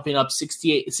one-handed, jumping up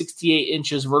 68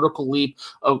 inches vertical leap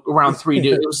around 3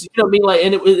 dudes. It was,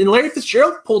 and Larry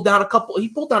Fitzgerald pulled down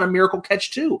a miracle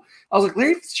catch too. I was like,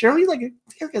 Larry Fitzgerald,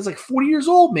 he's like 40 years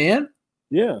old, man.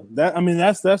 Yeah,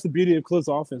 that's the beauty of Cliff's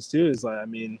offense too. Is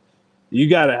you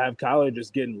got to have Kyler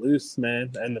just getting loose,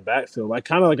 man, in the backfield,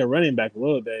 kind of like a running back a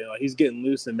little bit. He's getting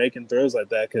loose and making throws like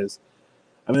that because.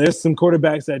 I mean, there's some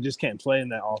quarterbacks that just can't play in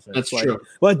that offense. That's true.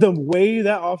 The way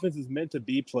that offense is meant to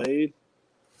be played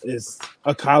is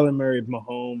a Kyler Murray,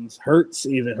 Mahomes, Hurts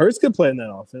even. Hurts could play in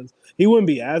that offense. He wouldn't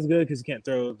be as good because he can't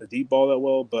throw the deep ball that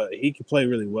well, but he could play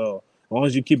really well as long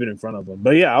as you keep it in front of him.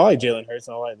 But, yeah, I like Jalen Hurts.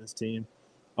 I like this team.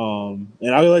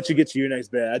 And I'll let you get to your next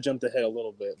bet. I jumped ahead a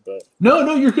little bit, but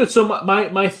No, you're good. So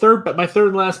my third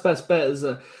and last best bet is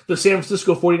the San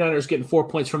Francisco 49ers getting 4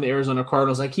 points from the Arizona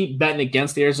Cardinals. I keep betting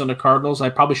against the Arizona Cardinals. I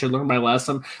probably should learn my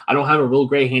lesson. I don't have a real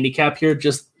great handicap here.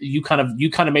 Just you kind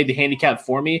of made the handicap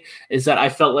for me. Is that I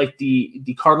felt like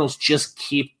the Cardinals just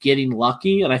keep getting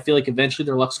lucky, and I feel like eventually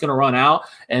their luck's going to run out.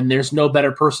 And there's no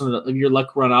better person that your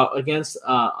luck run out against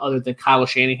other than Kyle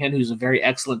Shanahan, who's a very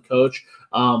excellent coach.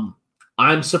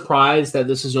 I'm surprised that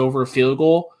this is over a field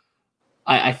goal.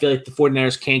 I feel like the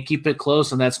 49ers can keep it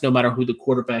close, and that's no matter who the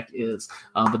quarterback is.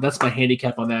 But that's my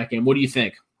handicap on that game. What do you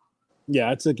think? Yeah,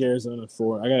 I took Arizona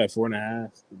 4. I got it 4.5.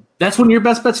 That's one of your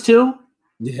best bets too?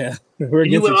 Yeah. We're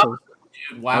against each other.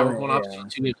 Dude, wow, we're going up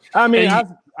to I mean,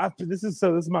 this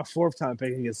is my fourth time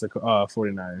picking against the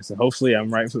 49ers. So hopefully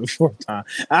I'm right for the fourth time.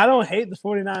 I don't hate the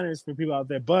 49ers for people out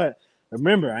there, but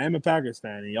remember, I am a Packers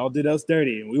fan, and y'all did us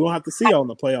dirty, and we won't have to see y'all in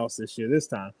the playoffs this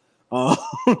time.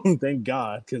 Thank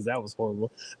God, because that was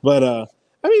horrible. But I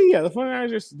mean, yeah, the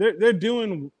 49ers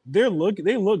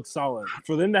they look solid.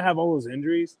 For them to have all those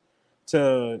injuries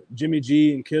to Jimmy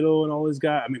G and Kittle and all these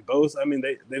guys, I mean, both. I mean,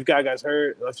 they've got guys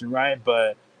hurt left and right,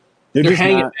 but they're just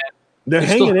hanging. They're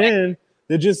hanging in.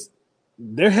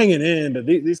 They're hanging in, but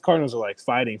these Cardinals are like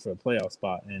fighting for a playoff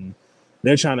spot, and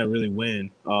they're trying to really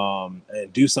win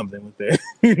and do something with their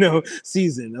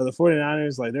season. Now, the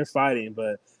 49ers, like, they're fighting,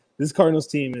 but this Cardinals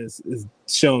team is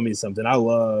showing me something. I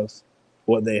love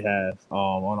what they have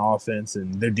on offense,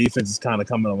 and their defense is kind of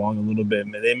coming along a little bit.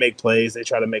 Man, they make plays. They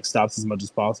try to make stops as much as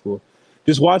possible.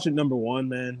 Just watching number one,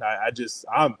 man. I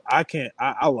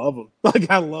love them.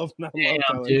 Like, I love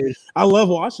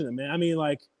watching them, man. I mean,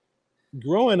 like,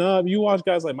 growing up, you watch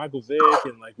guys like Michael Vick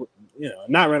and, like,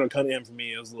 not Randall Cunningham for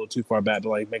me. It was a little too far back, but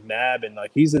like McNabb, and like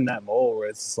he's in that mold where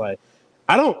it's just like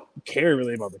I don't care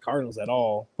really about the Cardinals at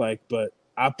all. Like, but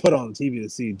I put on TV to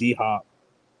see D-Hop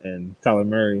and Kyler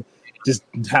Murray just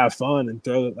have fun and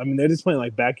throw. I mean, they're just playing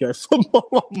like backyard football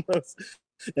almost,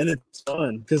 and it's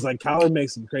fun because like Kyler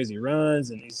makes some crazy runs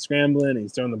and he's scrambling and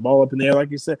he's throwing the ball up in the air, like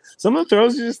you said. Some of the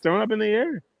throws are just thrown up in the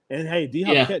air, and hey,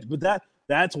 D-Hop catch, but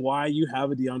that's why you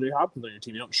have a DeAndre Hopkins on your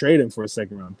team. You don't trade him for a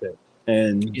second-round pick.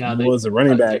 And was a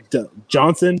running back,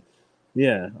 Johnson.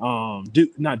 Yeah.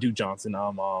 Not Duke Johnson.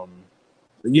 I'm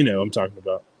talking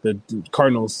about the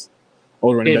Cardinals'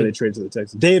 old running back they traded to the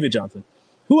Texans. David Johnson,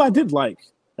 who I did like.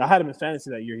 I had him in fantasy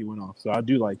that year he went off, so I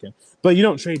do like him. But you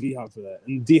don't trade D-Hop for that.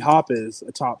 And D-Hop is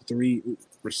a top 3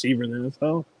 receiver in the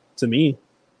NFL, to me,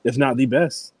 if not the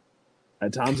best.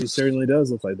 At times, he certainly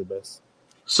does look like the best.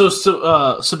 So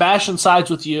Sebastian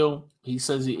sides with you. He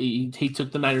says he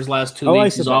took the Niners last 2 weeks. I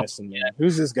like Sebastian, man.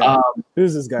 Who's this guy?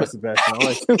 Who's this guy, Sebastian? I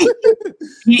like him.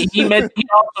 he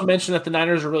also mentioned that the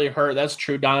Niners are really hurt. That's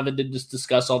true. Donovan did just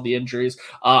discuss all the injuries.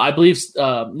 I believe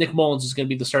Nick Mullins is going to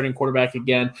be the starting quarterback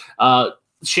again.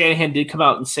 Shanahan did come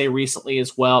out and say recently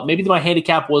as well. Maybe my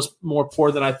handicap was more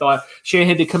poor than I thought.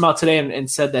 Shanahan did come out today and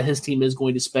said that his team is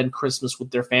going to spend Christmas with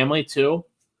their family too.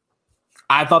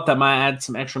 I thought that might add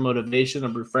some extra motivation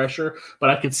and refresher, but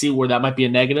I could see where that might be a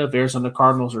negative. Arizona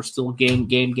Cardinals are still game,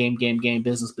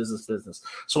 business.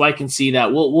 So I can see that.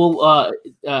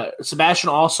 Sebastian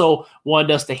also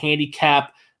wanted us to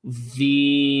handicap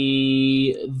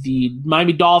the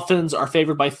Miami Dolphins are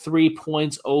favored by 3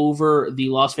 points over the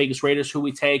Las Vegas Raiders, who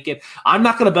we take it. I'm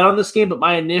not going to bet on this game, but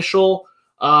my initial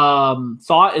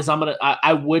thought is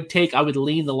I would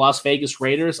lean the Las Vegas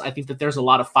Raiders. I think that there's a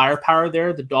lot of firepower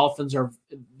there. The Dolphins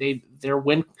they're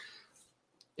win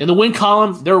in the win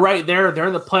column. They're right there. They're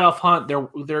in the playoff hunt.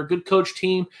 They're a good coach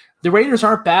team. The Raiders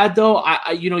aren't bad though.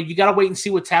 You got to wait and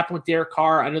see what's happening with Derek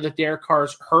Carr. I know that Derek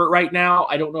Carr's hurt right now.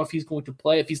 I don't know if he's going to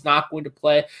play. If he's not going to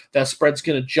play, that spread's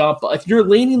going to jump. But if you're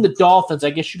leaning the Dolphins,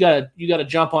 I guess you got to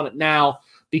jump on it now,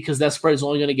 because that spread is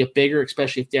only going to get bigger,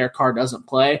 especially if Derek Carr doesn't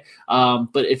play.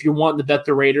 But if you're wanting to bet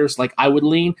the Raiders like I would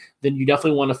lean, then you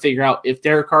definitely want to figure out if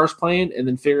Derek Carr is playing and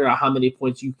then figure out how many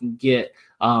points you can get,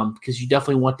 because you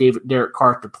definitely want Derek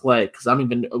Carr to play. Because I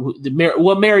don't even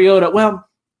Mariota. Well,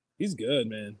 he's good,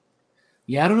 man.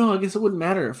 Yeah, I don't know. I guess it wouldn't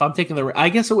matter if I'm taking the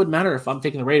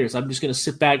Raiders. I'm just going to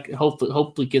sit back,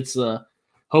 hopefully the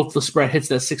spread hits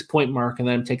that 6 point mark, and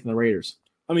then I'm taking the Raiders.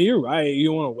 I mean, you're right.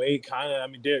 You want to wait, kind of. I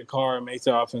mean, Derek Carr makes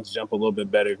the offense jump a little bit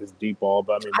better because deep ball.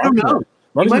 But I mean,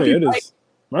 Marcus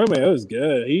Mariota's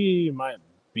good. He might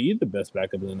be the best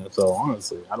backup in the NFL.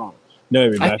 Honestly, I don't know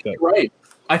every backup. You're right.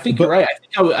 I think you're right.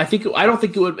 I don't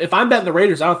think it would. If I'm betting the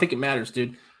Raiders, I don't think it matters,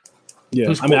 dude.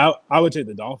 Yeah, I mean, I would take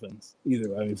the Dolphins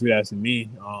either. I mean, if you're asking me.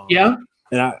 Yeah.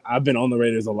 And I've been on the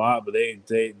Raiders a lot, but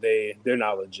they're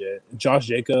not legit. Josh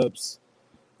Jacobs.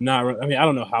 I mean, I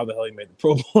don't know how the hell he made the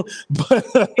Pro Bowl,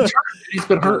 but he's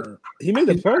been hurt. He made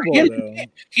the Pro Bowl, though.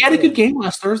 He had a good game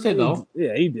last Thursday, though.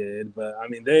 Yeah, he did. But I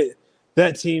mean,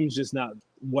 that team's just not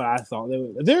what I thought they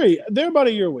were. They're about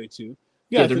a year away too.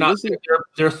 Yeah, they're not.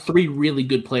 They're 3 really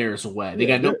good players away. They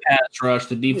got no pass rush.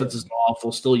 The defense is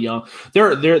awful. Still young.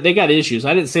 They got issues.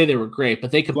 I didn't say they were great,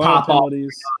 but they could pop off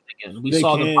again. We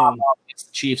saw them pop off against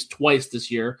the Chiefs twice this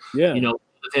year. Yeah,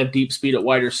 they have deep speed at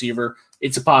wide receiver.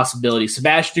 It's a possibility.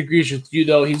 Sebastian agrees with you,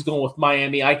 though. He's going with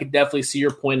Miami. I could definitely see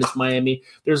your point as Miami.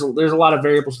 There's a lot of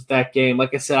variables with that game.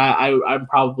 Like I said, I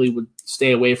probably would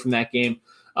stay away from that game.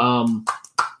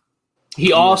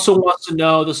 He also wants to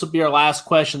know, this will be our last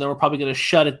question, then we're probably going to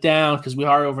shut it down because we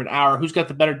are over an hour. Who's got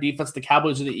the better defense, the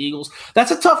Cowboys or the Eagles?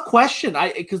 That's a tough question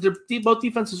because both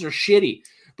defenses are shitty.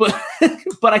 But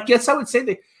I guess I would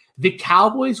say the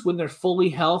Cowboys, when they're fully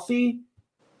healthy,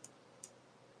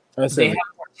 they have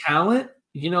more talent.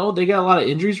 They got a lot of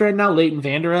injuries right now. Leighton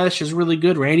Vander Esch is really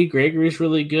good. Randy Gregory is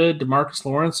really good. DeMarcus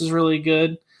Lawrence is really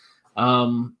good.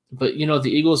 But, the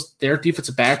Eagles, their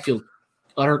defensive backfield,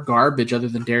 utter garbage other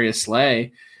than Darius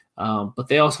Slay. But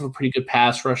they also have a pretty good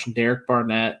pass rush and Derek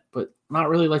Barnett, but not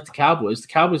really like the Cowboys. The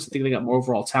Cowboys, I think they got more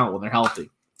overall talent when they're healthy.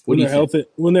 When they're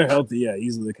healthy, yeah,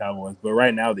 easily the Cowboys. But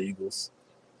right now, the Eagles.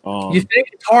 You think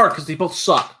it's hard because they both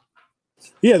suck.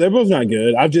 Yeah, they're both not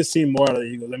good. I've just seen more out of the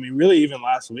Eagles. I mean, really, even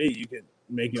last week, you could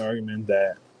make an argument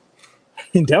that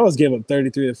Dallas gave up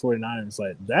 33 to 49. It's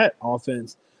like that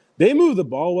offense. They move the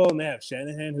ball well, and they have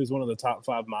Shanahan, who's one of the top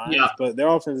 5 minds, but their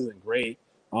offense isn't great.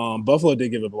 Buffalo did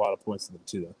give up a lot of points to them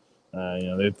too,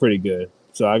 though. They're pretty good,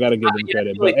 so I got to give them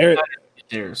credit. But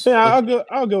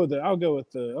I'll go with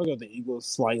the Eagles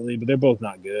slightly, but they're both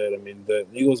not good. I mean, the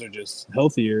Eagles are just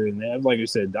healthier, and they have, like you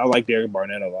said, I like Derek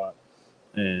Barnett a lot.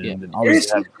 And Darius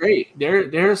is great.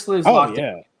 Darius is locked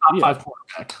in. Top 5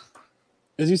 quarterback.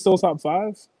 Is he still top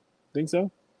 5? Think so?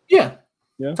 Yeah.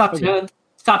 Top 10.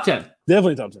 Top 10.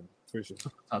 Definitely top 10 for sure.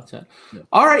 Top 10. Yeah.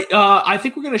 All right. I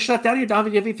think we're gonna shut down here.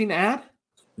 Donovan, do you have anything to add?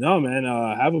 No, man.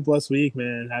 Have a blessed week,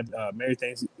 man. Have Merry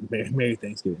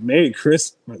Thanksgiving. Merry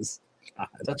Christmas. God.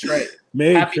 That's right.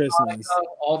 Happy Christmas. Hanukkah,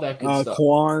 all that good stuff.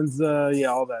 Kwanzaa,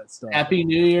 all that stuff. Happy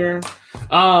New Year.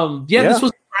 This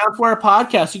was Browns Wire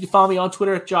Podcast. You can follow me on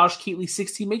Twitter at Josh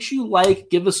Keatley16. Make sure you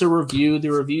give us a review.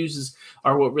 The reviews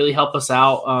are what really help us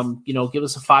out. Give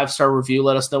us a 5-star review.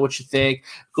 Let us know what you think.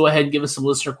 Go ahead and give us some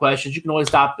listener questions. You can always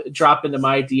drop into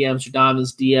my DMs or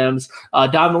Donovan's DMs.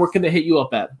 Donovan, where can they hit you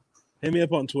up at? Hit me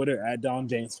up on Twitter at Don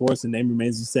James Force. The name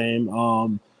remains the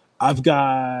same. I've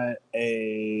got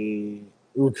a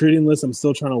recruiting list I'm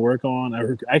still trying to work on.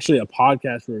 Actually, a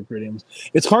podcast for recruiting.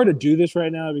 It's hard to do this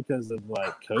right now because of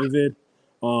COVID.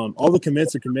 All the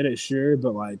commits are committed, sure,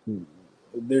 but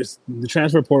there's the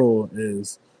transfer portal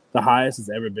is the highest it's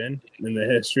ever been in the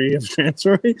history of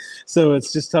transferring. So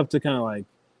it's just tough to kind of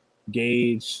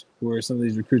gauge where some of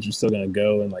these recruits are still going to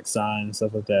go and sign and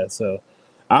stuff like that. So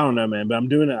I don't know, man, but I'm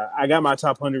doing it. I got my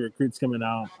top 100 recruits coming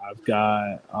out. I've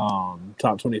got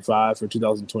top 25 for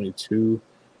 2022.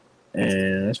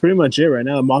 And that's pretty much it right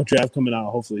now. The mock draft coming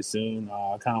out hopefully soon.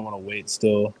 I kind of want to wait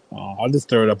still. I'll just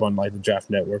throw it up on the Draft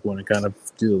Network when I kind of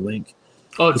do the link.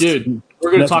 Oh, dude,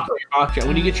 we're gonna talk about your mock draft.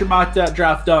 When you get your mock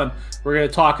draft done, we're gonna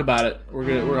talk about it.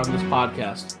 We're on this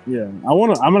podcast. Yeah,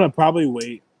 I'm gonna probably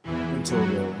wait until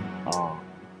the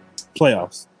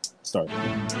playoffs start.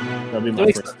 That'll be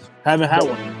my first. Haven't had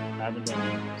one. Haven't done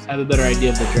one. I have a better idea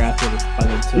of the draft by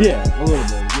then too. Yeah, a little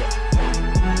bit.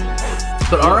 Yeah.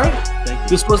 But all right.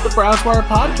 This was the Browns Wire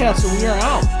Podcast, and we are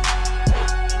out.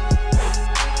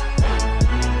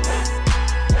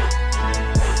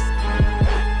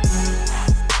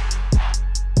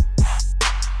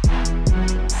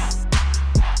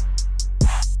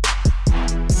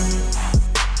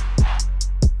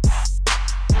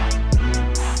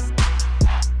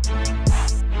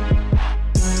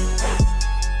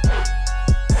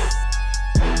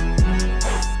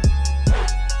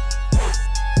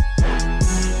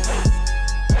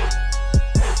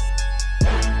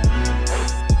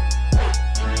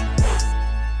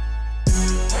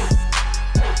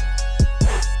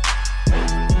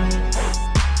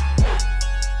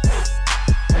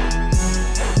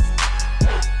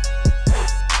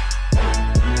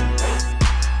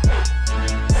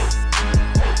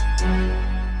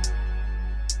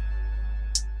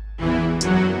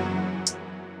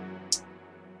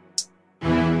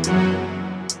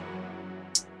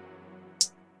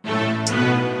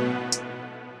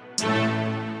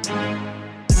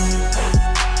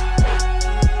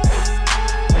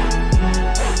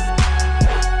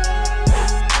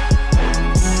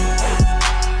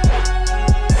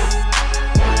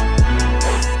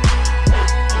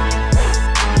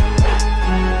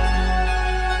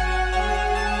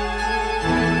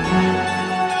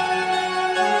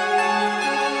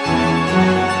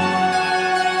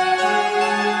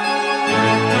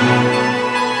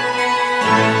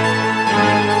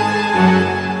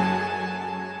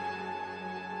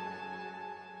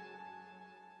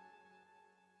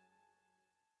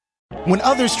 When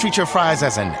others treat your fries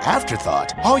as an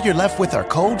afterthought, all you're left with are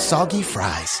cold, soggy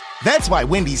fries. That's why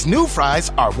Wendy's new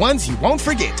fries are ones you won't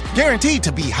forget, guaranteed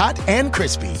to be hot and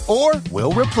crispy, or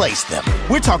we'll replace them.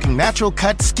 We're talking natural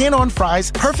cut, skin-on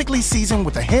fries, perfectly seasoned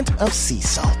with a hint of sea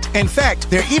salt. In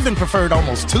fact, they're even preferred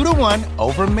almost 2-to-1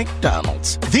 over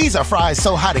McDonald's. These are fries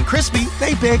so hot and crispy,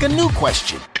 they beg a new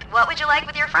question. What would you like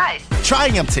with your fries? Try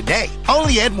them today,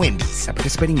 only at Wendy's. At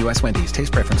participating U.S. Wendy's,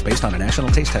 taste preference based on a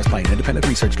national taste test by an independent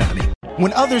research company.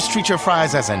 When others treat your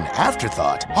fries as an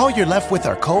afterthought, all you're left with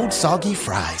are cold, soggy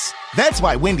fries. That's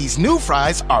why Wendy's new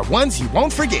fries are ones you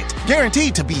won't forget,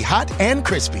 guaranteed to be hot and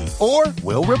crispy, or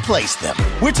we'll replace them.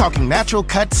 We're talking natural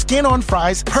cut, skin-on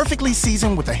fries, perfectly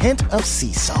seasoned with a hint of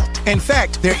sea salt. In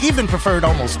fact, they're even preferred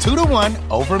almost 2-to-1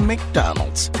 over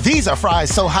McDonald's. These are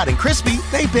fries so hot and crispy,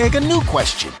 they beg a new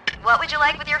question. What would you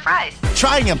like with your fries?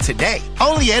 Try them today,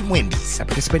 only at Wendy's. At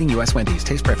participating U.S. Wendy's,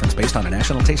 taste preference based on a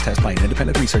national taste test by an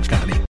independent research company.